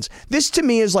arrogance. This to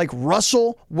me is like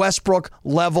Russell Westbrook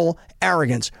level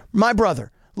arrogance. My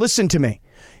brother, listen to me.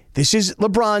 This is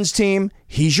LeBron's team.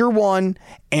 He's your one.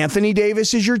 Anthony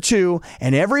Davis is your two.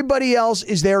 And everybody else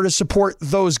is there to support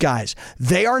those guys.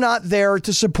 They are not there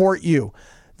to support you.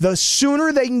 The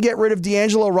sooner they can get rid of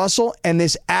D'Angelo Russell and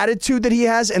this attitude that he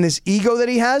has and this ego that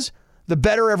he has, the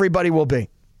better everybody will be.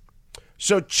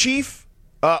 So Chief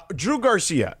Drew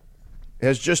Garcia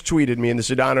has just tweeted me in the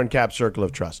Sedano and Cap Circle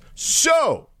of Trust.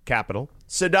 So, capital,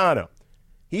 Sedano.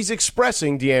 He's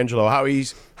expressing, D'Angelo, how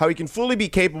he can fully be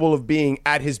capable of being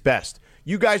at his best.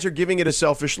 You guys are giving it a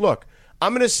selfish look.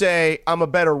 I'm going to say I'm a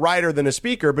better writer than a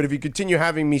speaker, but if you continue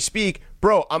having me speak,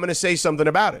 bro, I'm going to say something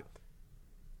about it.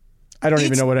 I don't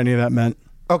even know what any of that meant.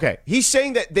 Okay. He's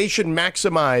saying that they should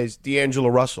maximize D'Angelo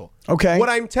Russell. Okay. What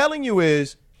I'm telling you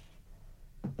is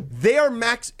they are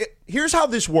here's how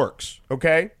this works,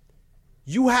 okay?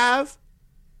 You have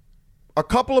a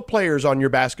couple of players on your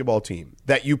basketball team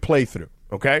that you play through.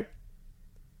 Okay?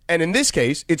 And in this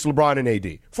case, it's LeBron and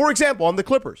AD. For example, on the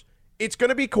Clippers, it's going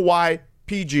to be Kawhi,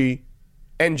 PG,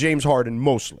 and James Harden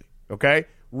mostly. Okay?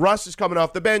 Russ is coming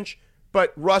off the bench,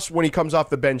 but Russ, when he comes off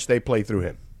the bench, they play through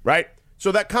him. Right?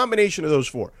 So that combination of those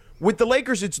four. With the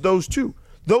Lakers, it's those two.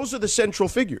 Those are the central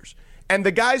figures. And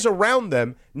the guys around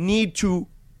them need to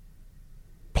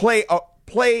play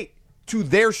to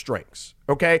their strengths.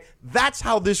 Okay? That's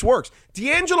how this works.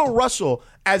 D'Angelo Russell,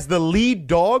 as the lead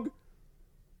dog,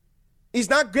 he's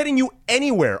not getting you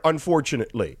anywhere,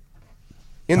 unfortunately,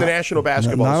 in the National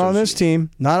Basketball Association.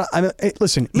 Not on this team.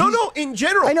 Listen. No, in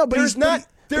general. I know, but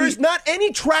there is not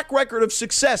any track record of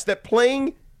success that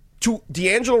playing to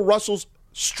D'Angelo Russell's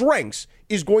strengths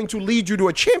is going to lead you to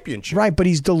a championship. Right, but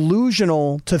he's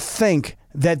delusional to think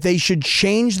that they should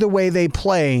change the way they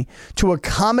play to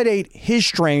accommodate his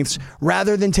strengths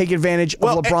rather than take advantage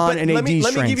of LeBron and AD's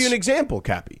strengths. Let me give you an example,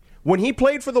 Cappy. When he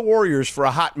played for the Warriors for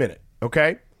a hot minute,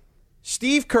 okay?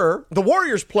 Steve Kerr, the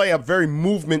Warriors play a very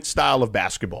movement style of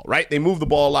basketball, right? They move the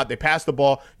ball a lot. They pass the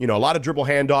ball, a lot of dribble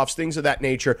handoffs, things of that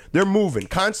nature. They're moving,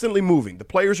 constantly moving. The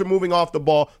players are moving off the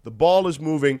ball is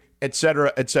moving, et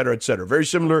cetera, et cetera, et cetera. Very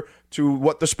similar to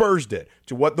what the Spurs did,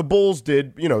 to what the Bulls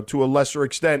did, to a lesser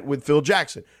extent with Phil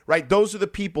Jackson, right? Those are the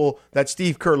people that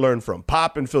Steve Kerr learned from,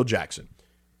 Pop and Phil Jackson.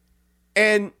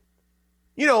 And,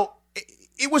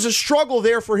 it was a struggle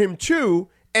there for him too.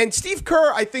 And Steve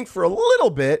Kerr, I think for a little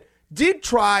bit, did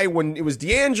try when it was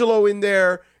D'Angelo in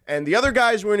there and the other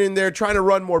guys weren't in there trying to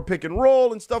run more pick and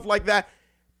roll and stuff like that.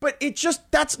 But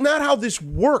that's not how this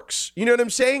works. You know what I'm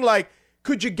saying? Like,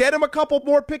 could you get him a couple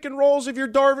more pick and rolls if you're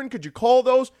Darvin? Could you call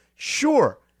those?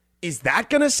 Sure. Is that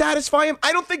going to satisfy him?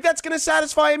 I don't think that's going to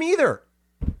satisfy him either.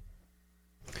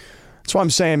 That's what I'm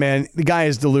saying, man. The guy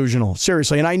is delusional.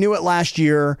 Seriously. And I knew it last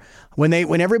year when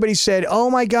everybody said, oh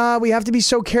my God, we have to be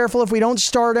so careful. If we don't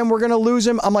start him, we're going to lose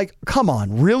him. I'm like, come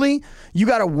on, really? You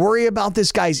got to worry about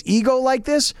this guy's ego like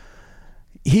this?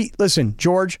 Listen,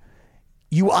 George,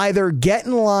 you either get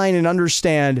in line and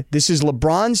understand this is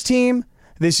LeBron's team,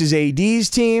 this is AD's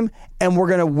team, and we're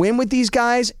going to win with these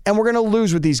guys, and we're going to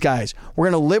lose with these guys. We're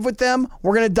going to live with them.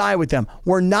 We're going to die with them.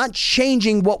 We're not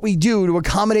changing what we do to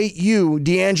accommodate you,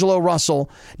 D'Angelo Russell,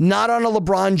 not on a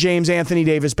LeBron James, Anthony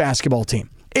Davis basketball team.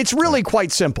 It's really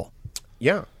quite simple.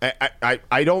 Yeah.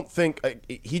 I don't think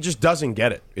he just doesn't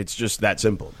get it. It's just that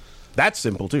simple. That's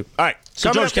simple, too. All right.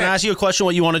 So, George, can I ask you a question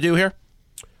what you want to do here?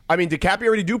 I mean, did Cappy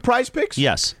already do Prize Picks?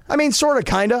 Yes. I mean, sort of,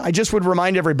 kind of. I just would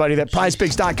remind everybody that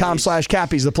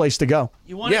prizepicks.com/Cappy is the place to go.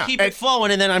 You want to keep it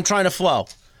flowing, and then I'm trying to flow.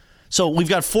 So we've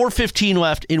got 4:15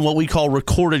 left in what we call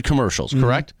recorded commercials,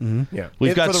 correct? Mm-hmm. Yeah.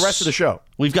 For the rest of the show.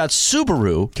 We've got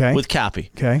Subaru with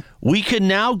Cappy. Okay. We could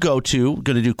now going to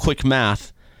do quick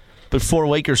math before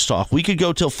Lakers talk. We could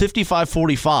go till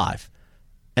 55:45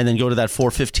 and then go to that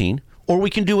 4:15, or we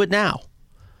can do it now.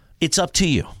 It's up to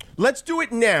you. Let's do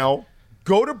it now.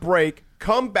 go to break,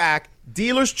 come back,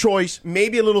 dealer's choice,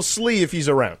 maybe a little Slee if he's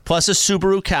around. Plus a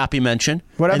Subaru cap you mentioned.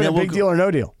 What happened to big deal or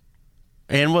no deal?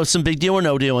 And with some big deal or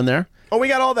no deal in there. Oh, we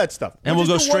got all that stuff. And we'll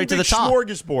go straight to the top.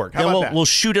 Smorgasbord. How about that? We'll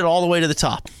shoot it all the way to the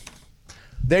top.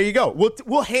 There you go.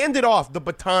 We'll hand it off, the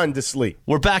baton to Slee.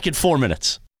 We're back in 4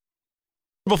 minutes.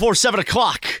 Before 7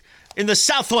 o'clock in the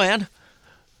Southland.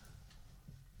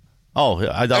 Oh,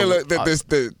 I don't. Hey, look,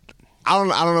 I don't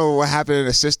know what happened in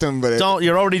the system, but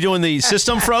you're already doing the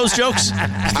system froze jokes?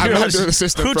 I'm not doing the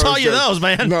system Who froze taught you jokes. those,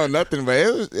 man? No, nothing. But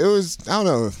it was. I don't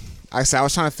know. I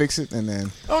was trying to fix it, and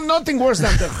then. Oh, nothing worse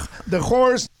than the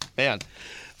horse. Man.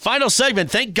 Final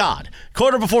segment, thank God.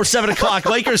 Quarter before 7 o'clock.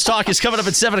 Lakers Talk is coming up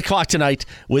at 7 o'clock tonight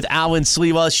with Alan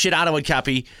Sleva, Sedano, and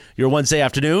Cappy, your Wednesday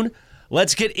afternoon.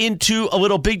 Let's get into a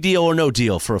little big deal or no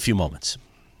deal for a few moments.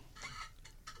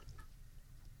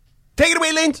 Take it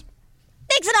away, Linz.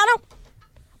 Thanks, Sedano.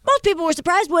 Most people were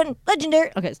surprised when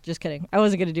legendary... Okay, just kidding. I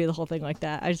wasn't going to do the whole thing like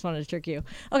that. I just wanted to trick you.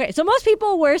 Okay, so most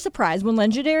people were surprised when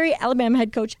legendary Alabama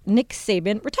head coach Nick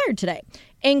Saban retired today,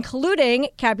 including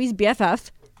Cappy's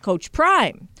BFF, Coach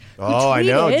Prime. Oh, I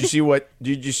know. Did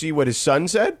you see what his son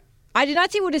said? I did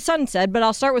not see what his son said, but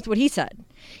I'll start with what he said.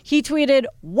 He tweeted,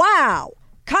 "Wow,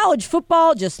 college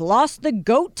football just lost the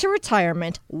GOAT to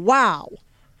retirement. Wow.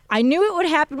 I knew it would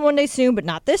happen one day soon, but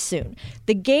not this soon.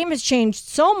 The game has changed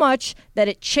so much that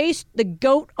it chased the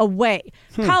GOAT away.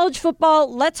 College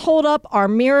football, let's hold up our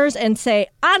mirrors and say,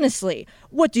 honestly,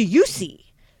 what do you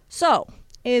see?" So,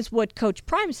 is what Coach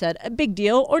Prime said a big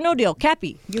deal or no deal?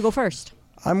 Cappy, you go first.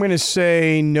 I'm going to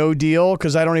say no deal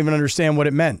because I don't even understand what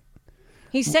it meant.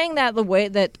 He's saying that the way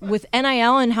that with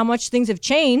NIL and how much things have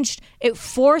changed, it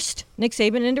forced Nick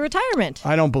Saban into retirement.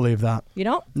 I don't believe that. You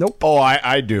don't? Nope. Oh,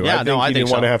 I do. Yeah, I think he didn't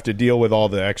want to have to deal with all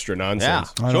the extra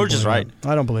nonsense. Yeah, George is right.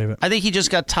 I don't believe it. I think he just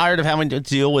got tired of having to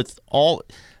deal with all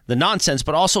the nonsense,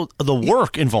 but also the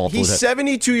work involved with it. He's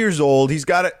 72 years old. He's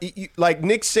got like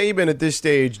Nick Saban at this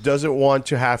stage doesn't want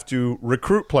to have to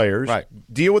recruit players,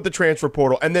 deal with the transfer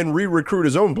portal, and then re-recruit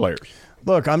his own players.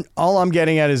 Look, all I'm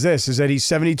getting at is this, is that he's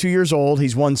 72 years old.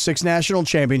 He's won 6 national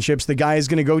championships. The guy is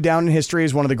going to go down in history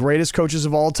as one of the greatest coaches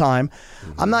of all time.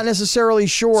 I'm not necessarily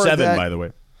sure 7, by the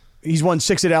way. He's won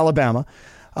 6 at Alabama.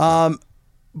 I'm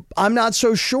not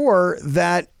so sure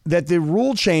that the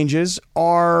rule changes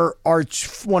are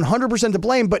 100% to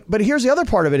blame. But here's the other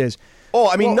part of it is.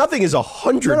 Oh, I mean, nothing is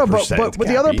 100%. But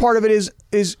the other part of it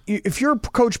is if you're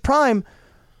Coach Prime,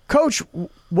 Coach,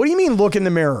 what do you mean look in the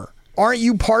mirror? Aren't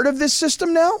you part of this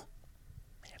system now?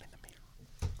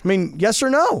 I mean, yes or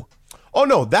no? Oh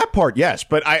no, that part yes,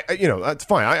 but that's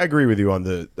fine. I agree with you on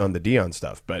the Deion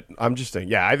stuff, but I'm just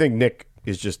saying, I think Nick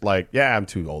is just like, I'm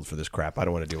too old for this crap. I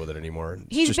don't want to deal with it anymore.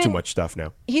 It's just too much stuff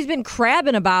now. He's been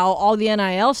crabbing about all the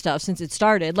NIL stuff since it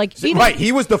started.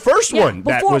 He was the first one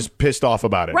that was pissed off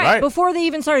about it, right? Before they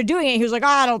even started doing it, he was like,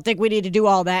 I don't think we need to do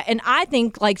all that. And I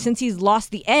think, since he's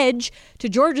lost the edge, to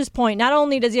George's point, not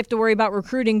only does he have to worry about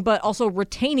recruiting, but also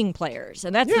retaining players,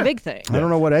 and that's the big thing. I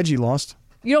don't know what edge he lost.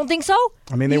 You don't think so?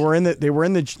 I mean, they were in the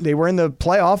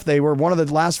playoff. They were one of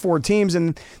the last 4 teams,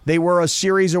 and they were a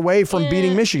series away from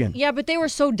beating Michigan. Yeah, but they were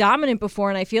so dominant before,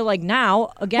 and I feel like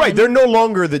now again, right? They're no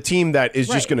longer the team that is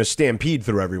just going to stampede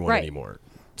through everyone anymore.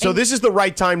 So this is the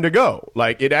right time to go.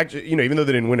 Like it actually, even though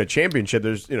they didn't win a championship,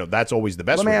 there's that's always the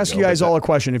best. Let me ask you guys all a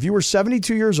question: if you were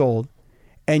 72 years old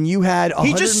and you had $100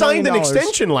 he just signed million, an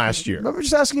extension last year. I'm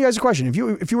just asking you guys a question. If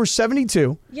you were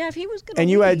 72, if he was going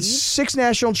and you had 6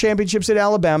 national championships at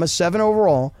Alabama, 7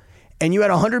 overall, and you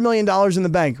had $100 million in the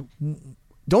bank,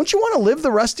 don't you want to live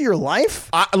the rest of your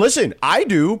life? Listen, I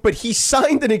do, but he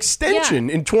signed an extension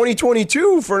in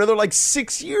 2022 for another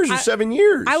 6 years or 7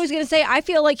 years. I was going to say, I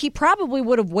feel like he probably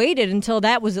would have waited until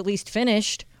that was at least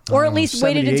finished. Or at least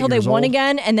waited until they won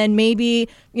again, and then maybe,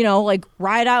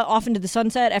 ride out off into the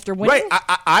sunset after winning. Right,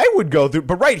 I would go through,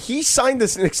 but he signed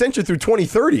this extension through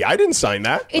 2030. I didn't sign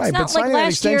that. It's right, not but signing an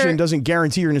extension doesn't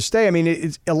guarantee you're going to stay. I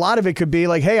mean, a lot of it could be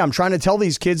like, hey, I'm trying to tell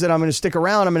these kids that I'm going to stick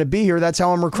around. I'm going to be here. That's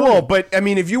how I'm recruiting. Well, but I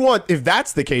mean, if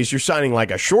that's the case, you're signing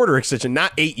a shorter extension,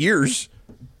 not 8 years.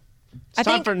 It's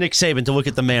time for Nick Saban to look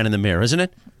at the man in the mirror, isn't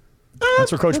it?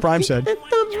 That's what Coach Prime said. The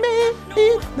man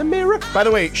in the mirror. By the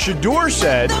way, Shador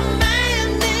said...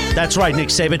 That's right, Nick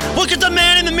Saban. Look at the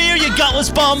man in the mirror, you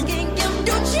gutless bum.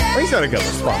 Well, he's not a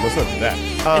gutless bum. Let's not do that.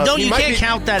 And you can't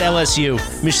count that LSU,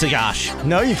 Mr. Gosh.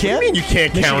 No, you can't? What do you mean you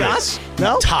can't count it?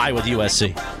 No? Tie with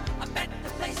USC.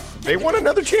 They won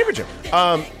another championship.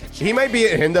 He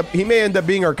may end up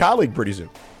being our colleague pretty soon.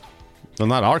 Well,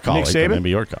 not our colleague, Nick Saban? but maybe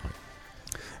your colleague.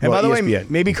 And by the way,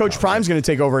 maybe Coach Prime's going to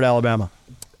take over at Alabama.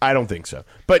 I don't think so.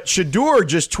 But Shador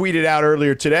just tweeted out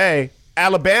earlier today,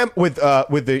 Alabama with the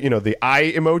the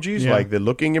eye emojis, like the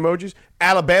looking emojis.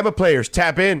 Alabama players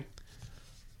tap in.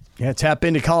 Yeah, tap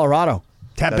into Colorado.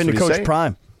 Tap into Coach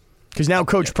Prime. Because now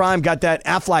Coach Prime got that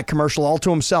Aflac commercial all to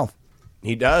himself.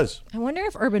 He does. I wonder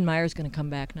if Urban Meyer's going to come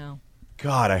back now.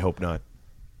 God, I hope not.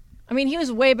 I mean, he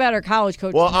was way better college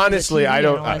coach. Well, than he was honestly, TV I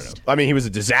don't know. analyst. I mean, he was a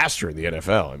disaster in the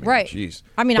NFL. I mean, Right. Jeez.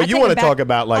 I mean, but I'll you take want him to back- talk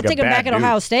about like I'll take a him back bad at dude.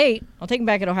 Ohio State. I'll take him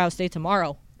back at Ohio State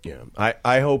tomorrow. Yeah,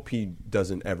 I hope he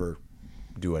doesn't ever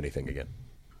do anything again.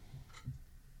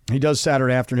 He does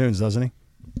Saturday afternoons, doesn't he?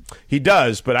 He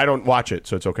does, but I don't watch it,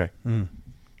 so it's okay.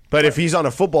 But if he's on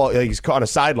a football, he's on a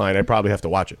sideline, I probably have to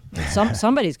watch it.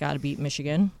 Somebody's got to beat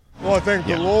Michigan. Well, I thank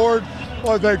the Lord.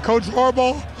 Well, I thank Coach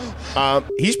Harbaugh.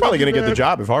 He's probably going to get the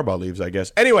job if Harbaugh leaves, I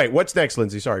guess. Anyway, what's next,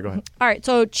 Lindsay? Sorry, go ahead. All right,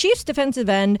 so Chiefs defensive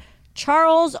end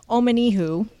Charles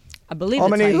Omenihu, I believe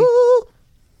that's how Omenihu. you,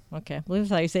 okay, I believe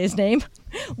that's how you say his name,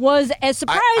 was as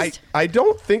surprised. I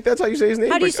don't think that's how you say his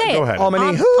name. How do you but say go it? ahead.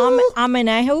 Omenihu.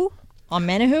 Amenahu?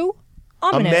 Amenahu?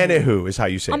 Amenahu is how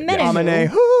you say it. Yes.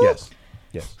 Omenihu.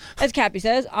 Yes. As Cappy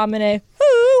says, Amenahu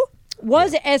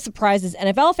was as surprised as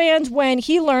NFL fans when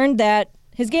he learned that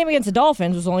his game against the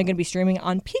Dolphins was only going to be streaming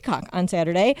on Peacock on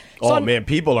Saturday. So Man,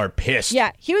 people are pissed.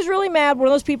 Yeah, he was really mad. One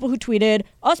of those people who tweeted,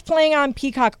 "Us playing on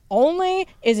Peacock only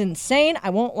is insane, I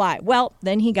won't lie." Well,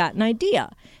 then he got an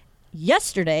idea.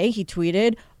 Yesterday, he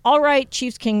tweeted, "All right,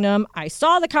 Chiefs Kingdom, I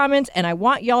saw the comments and I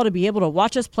want y'all to be able to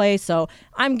watch us play, so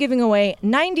I'm giving away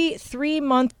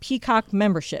 93-month Peacock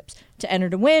memberships. To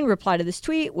enter to win, reply to this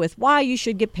tweet with why you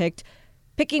should get picked.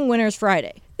 Picking winners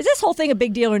Friday." Is this whole thing a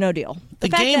big deal or no deal? The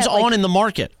game's on in the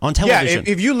market on television.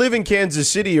 Yeah, if you live in Kansas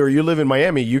City or you live in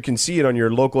Miami, you can see it on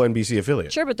your local NBC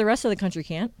affiliate. Sure, but the rest of the country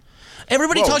can't.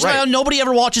 Everybody talks about how nobody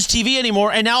ever watches TV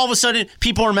anymore, and now all of a sudden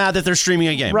people are mad that they're streaming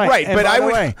a game. Right. And But by I the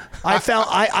would. way,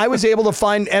 I was able to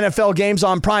find NFL games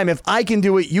on Prime. If I can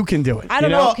do it, you can do it. I don't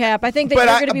know, Cap. I think that you're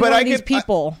going to be one of these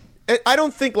people. I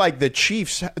don't think like the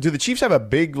Chiefs. Do the Chiefs have a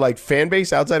big like fan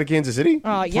base outside of Kansas City?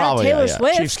 Yeah, Probably, Taylor yeah.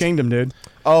 Swift. Chiefs Kingdom, dude.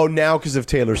 Oh, now because of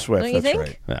Taylor Swift. Don't you That's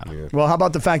think? right. Yeah. Well, how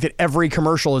about the fact that every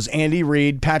commercial is Andy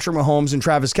Reid, Patrick Mahomes, and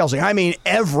Travis Kelce? I mean,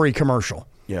 every commercial.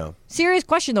 Yeah. Serious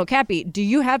question though, Cappy. Do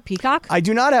you have Peacock? I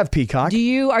do not have Peacock.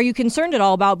 Are you concerned at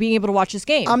all about being able to watch this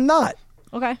game? I'm not.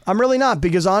 Okay. I'm really not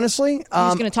because honestly, You're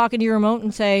just going to talk into your remote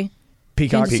and say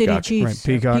Peacock. Kansas City Chiefs.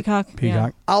 Right, Peacock. Yeah.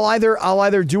 I'll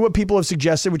either do what people have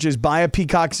suggested, which is buy a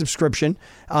Peacock subscription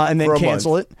and then For a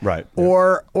cancel month. it. Right.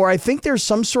 Or I think there's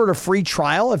some sort of free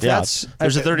trial. If Yeah, that's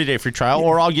there's a 30-day free trial,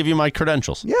 or I'll give you my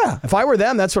credentials. yeah. If I were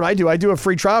them, that's what I do. I do a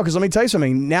free trial because let me tell you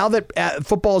something. Now that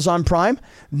football is on Prime,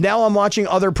 now I'm watching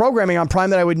other programming on Prime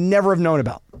that I would never have known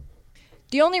about.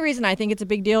 The only reason I think it's a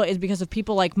big deal is because of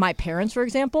people like my parents, for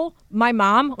example. My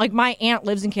mom, like my aunt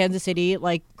lives in Kansas City,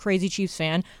 like crazy Chiefs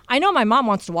fan. I know my mom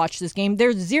wants to watch this game.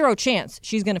 There's zero chance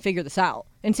she's going to figure this out.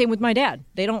 And same with my dad.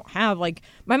 They don't have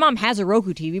my mom has a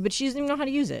Roku TV, but she doesn't even know how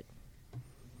to use it.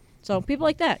 So people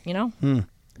like that, you know?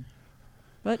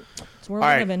 But it's where All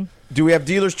we right. live in. Do we have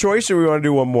dealer's choice or we want to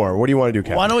do one more? What do you want to do,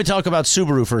 Kevin? Why don't we talk about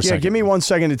Subaru for a Yeah, second? give me 1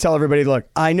 second to tell everybody, look,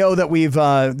 I know that we've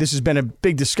this has been a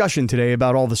big discussion today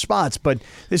about all the spots, but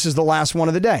this is the last one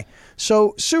of the day.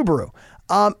 So Subaru,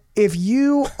 if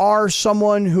you are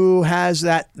someone who has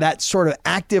that sort of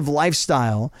active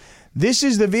lifestyle, this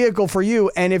is the vehicle for you.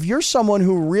 And if you're someone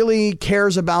who really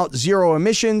cares about zero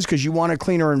emissions because you want a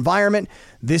cleaner environment,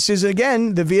 this is,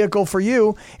 again, the vehicle for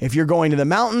you. If you're going to the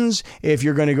mountains, if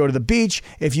you're going to go to the beach,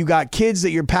 if you got kids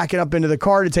that you're packing up into the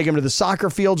car to take them to the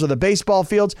soccer fields or the baseball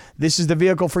fields, this is the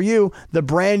vehicle for you. The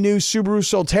brand new Subaru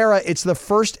Solterra. It's the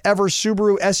first ever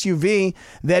Subaru SUV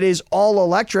that is all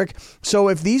electric. So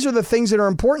if these are the things that are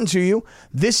important to you,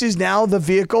 this is now the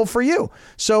vehicle for you.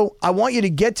 So I want you to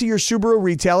get to your Subaru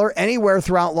retailer anywhere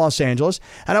throughout Los Angeles.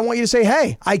 And I want you to say,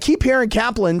 hey, I keep hearing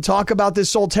Kaplan talk about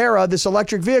this Solterra, this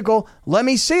electric vehicle. Let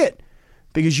me see it,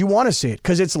 because you want to see it,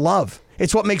 because it's love.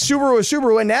 It's what makes Subaru a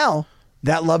Subaru, and now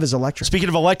that love is electric. Speaking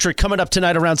of electric, coming up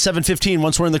tonight around 7:15,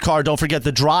 once we're in the car, don't forget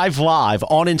the Drive Live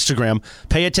on Instagram.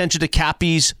 Pay attention to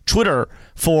Cappy's Twitter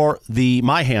for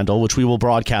my handle, which we will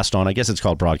broadcast on. I guess it's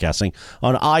called broadcasting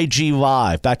on IG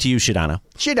Live. Back to you, Sedano.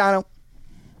 Sedano.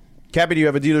 Cappy, do you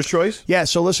have a dealer's choice? Yeah,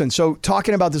 so listen,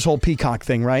 talking about this whole Peacock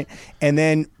thing, right? And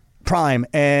then Prime,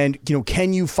 and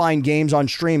can you find games on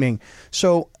streaming?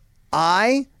 So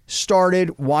I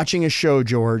started watching a show,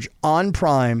 George, on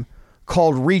Prime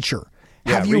called Reacher.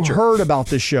 Yeah, Have you Reacher. heard about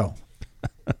this show?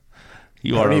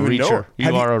 You are a even know reacher. it.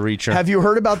 You are a reacher. Have you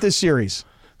heard about this series?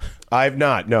 I've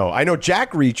not. No, I know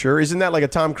Jack Reacher. Isn't that like a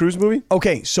Tom Cruise movie?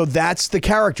 Okay, so that's the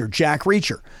character, Jack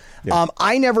Reacher.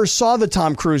 I never saw the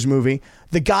Tom Cruise movie.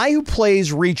 The guy who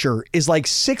plays Reacher is like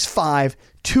 6'5",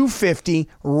 250,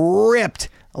 ripped,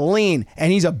 lean,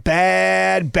 and he's a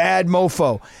bad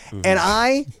mofo. And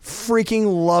I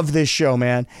freaking love this show,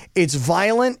 man. It's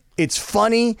violent, it's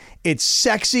funny, it's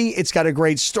sexy, it's got a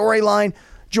great storyline.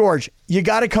 George, you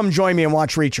got to come join me and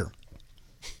watch Reacher.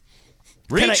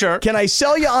 Can I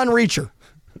sell you on Reacher?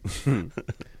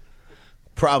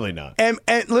 Probably not. And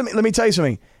let me tell you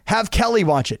something. Have Kelly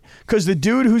watch it, because the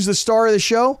dude who's the star of the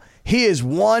show, he is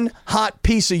one hot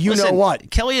piece of know what.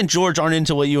 Kelly and George aren't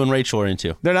into what you and Rachel are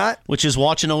into. They're not? Which is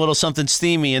watching a little something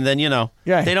steamy, and then,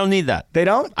 they don't need that. They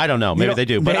don't? I don't know. Maybe they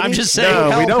do. But I'm just saying.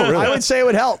 No, we don't really. I would say it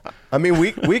would help. I mean,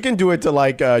 we can do it to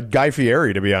like Guy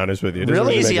Fieri, to be honest with you.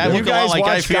 Really? Easy. I would go out like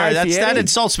Guy Fieri. That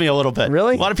insults me a little bit.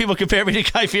 Really? A lot of people compare me to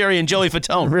Guy Fieri and Joey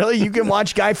Fatone. Really? You can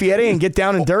watch Guy Fieri and get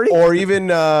down and dirty? Or even,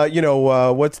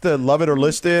 what's the Love It or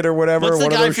List It or whatever? What's the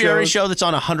one of Guy those Fieri shows? show that's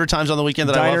on 100 times on the weekend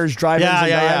that Diners, I love? Drive-ins, and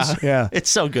Dives? Yeah. It's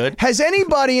so good. Has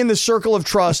anybody in the circle of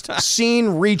trust seen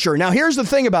Reacher? Now, here's the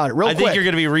thing about it, real quick. I think you're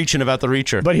going to be reaching about the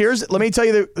Reacher. But let me tell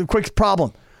you the quick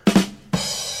problem.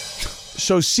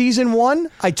 So season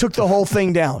 1, I took the whole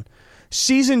thing down.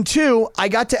 Season 2, I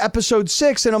got to episode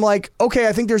 6, and I'm like, okay,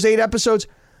 I think there's 8 episodes.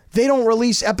 They don't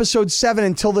release episode 7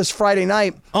 until this Friday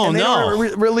night. Oh, and they no.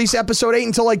 don't release episode 8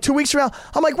 until like 2 weeks from now.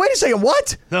 I'm like, wait a second,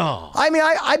 what? No. I mean,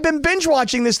 I've been binge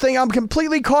watching this thing. I'm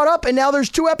completely caught up, and now there's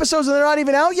 2 episodes and they're not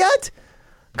even out yet?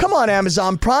 Come on,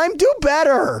 Amazon Prime, do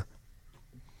better.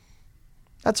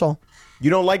 That's all.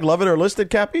 You don't like Love It or List It,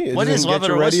 Cappy? What is Love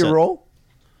It or Ready List to It? roll?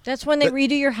 That's when they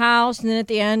redo your house, and then at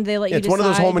the end they let you It's decide. one of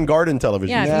those home and garden televisions.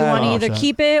 Yeah, if you want to either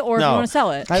keep it or if you want to sell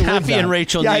it. Cappy and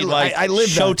Rachel need I live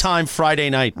Showtime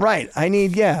Friday night. Right. I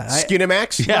need,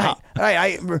 Skinamax? Yeah.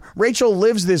 Right. Rachel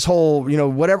lives this whole,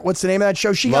 whatever. What's the name of that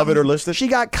show? Love It or List It? She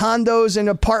got condos and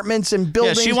apartments and Yeah,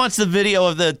 buildings. she wants the video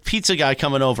of the pizza guy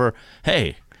coming over.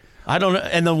 Hey, I don't know.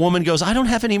 And the woman goes, I don't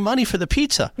have any money for the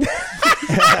pizza.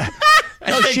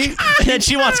 And then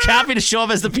she wants Cappy to show up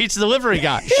as the pizza delivery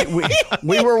guy.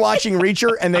 We were watching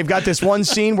Reacher, and they've got this one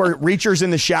scene where Reacher's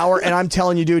in the shower, and I'm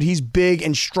telling you, dude, he's big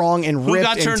and strong and ripped.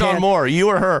 Who got turned on more, you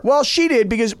or her? Well, she did,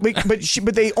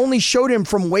 but they only showed him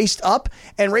from waist up,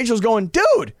 and Rachel's going,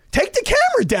 dude, take the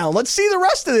camera down. Let's see the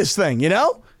rest of this thing,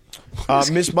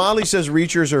 Miss Molly says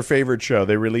Reacher's her favorite show.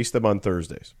 They release them on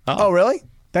Thursdays. Oh, really?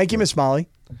 Thank you, Miss Molly.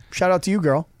 Shout out to you,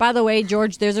 girl. By the way,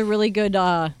 George, there's a really good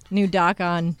new doc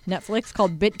on Netflix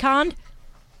called Bitcoin,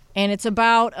 and it's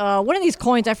about one of these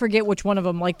coins. I forget which one of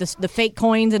them, like the fake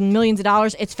coins and millions of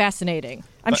dollars. It's fascinating.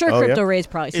 I'm sure Crypto Ray's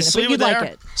probably seen it, but you'd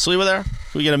like it. Sliwa there? Can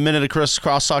we get a minute of Chris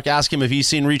Crosstalk? Ask him if he's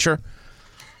seen Reacher.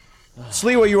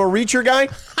 Sliwa, you a Reacher guy?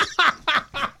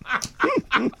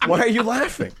 Why are you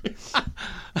laughing?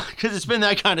 Because it's been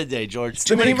that kind of day, George. It's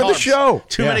the name of the show.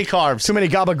 Too many carbs. Too many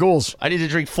gabagools. I need to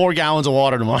drink 4 gallons of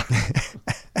water tomorrow.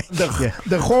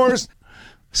 The horse.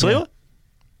 Sliwa?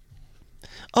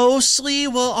 Oh,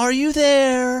 Sliwa, are you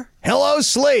there? Hello,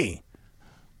 Slee.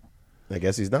 I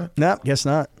guess he's not. No, guess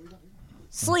not.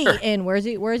 Slee, and where is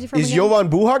he from? Is again? Jovan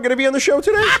Buha going to be on the show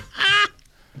today?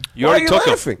 You Why are already you took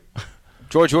laughing? him.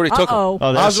 George, you already took him. Oh,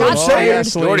 I was going to Shots say.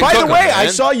 fired. You already By took the him, way, man. I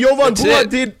saw Jovan That's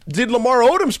Buha it. did Lamar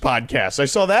Odom's podcast. I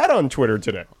saw that on Twitter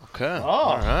today. Okay.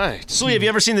 All right. Slee, have you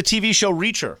ever seen the TV show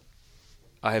Reacher?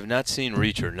 I have not seen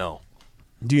Reacher, no.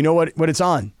 Do you know what it's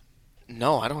on?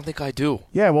 No, I don't think I do.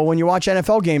 Yeah, well, when you watch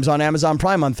NFL games on Amazon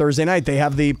Prime on Thursday night, they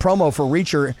have the promo for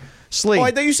Reacher. Slee. Oh,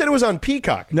 I thought you said it was on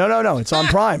Peacock. No. It's on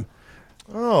Prime.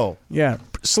 Oh. Yeah.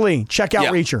 Slee, check out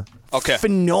Yeah. Reacher. Okay.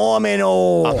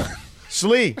 Phenomenal.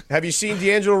 Slee, have you seen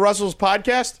D'Angelo Russell's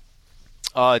podcast?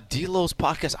 D'Lo's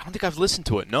podcast, I don't think I've listened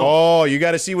to it, no. Oh, you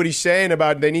got to see what he's saying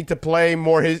about they need to play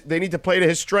to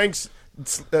his strengths.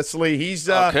 Slee, he's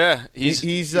Okay. He's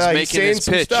making saying his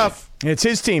some pitch. stuff. It's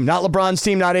his team, not LeBron's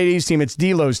team, not AD's team. It's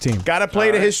D'Lo's team. Got to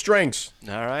play to his strengths.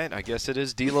 All right, I guess it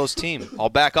is D'Lo's team. I'll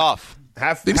back off.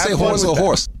 Did he say horse or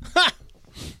horse?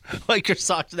 Like your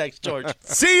socks next, George.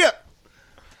 See ya.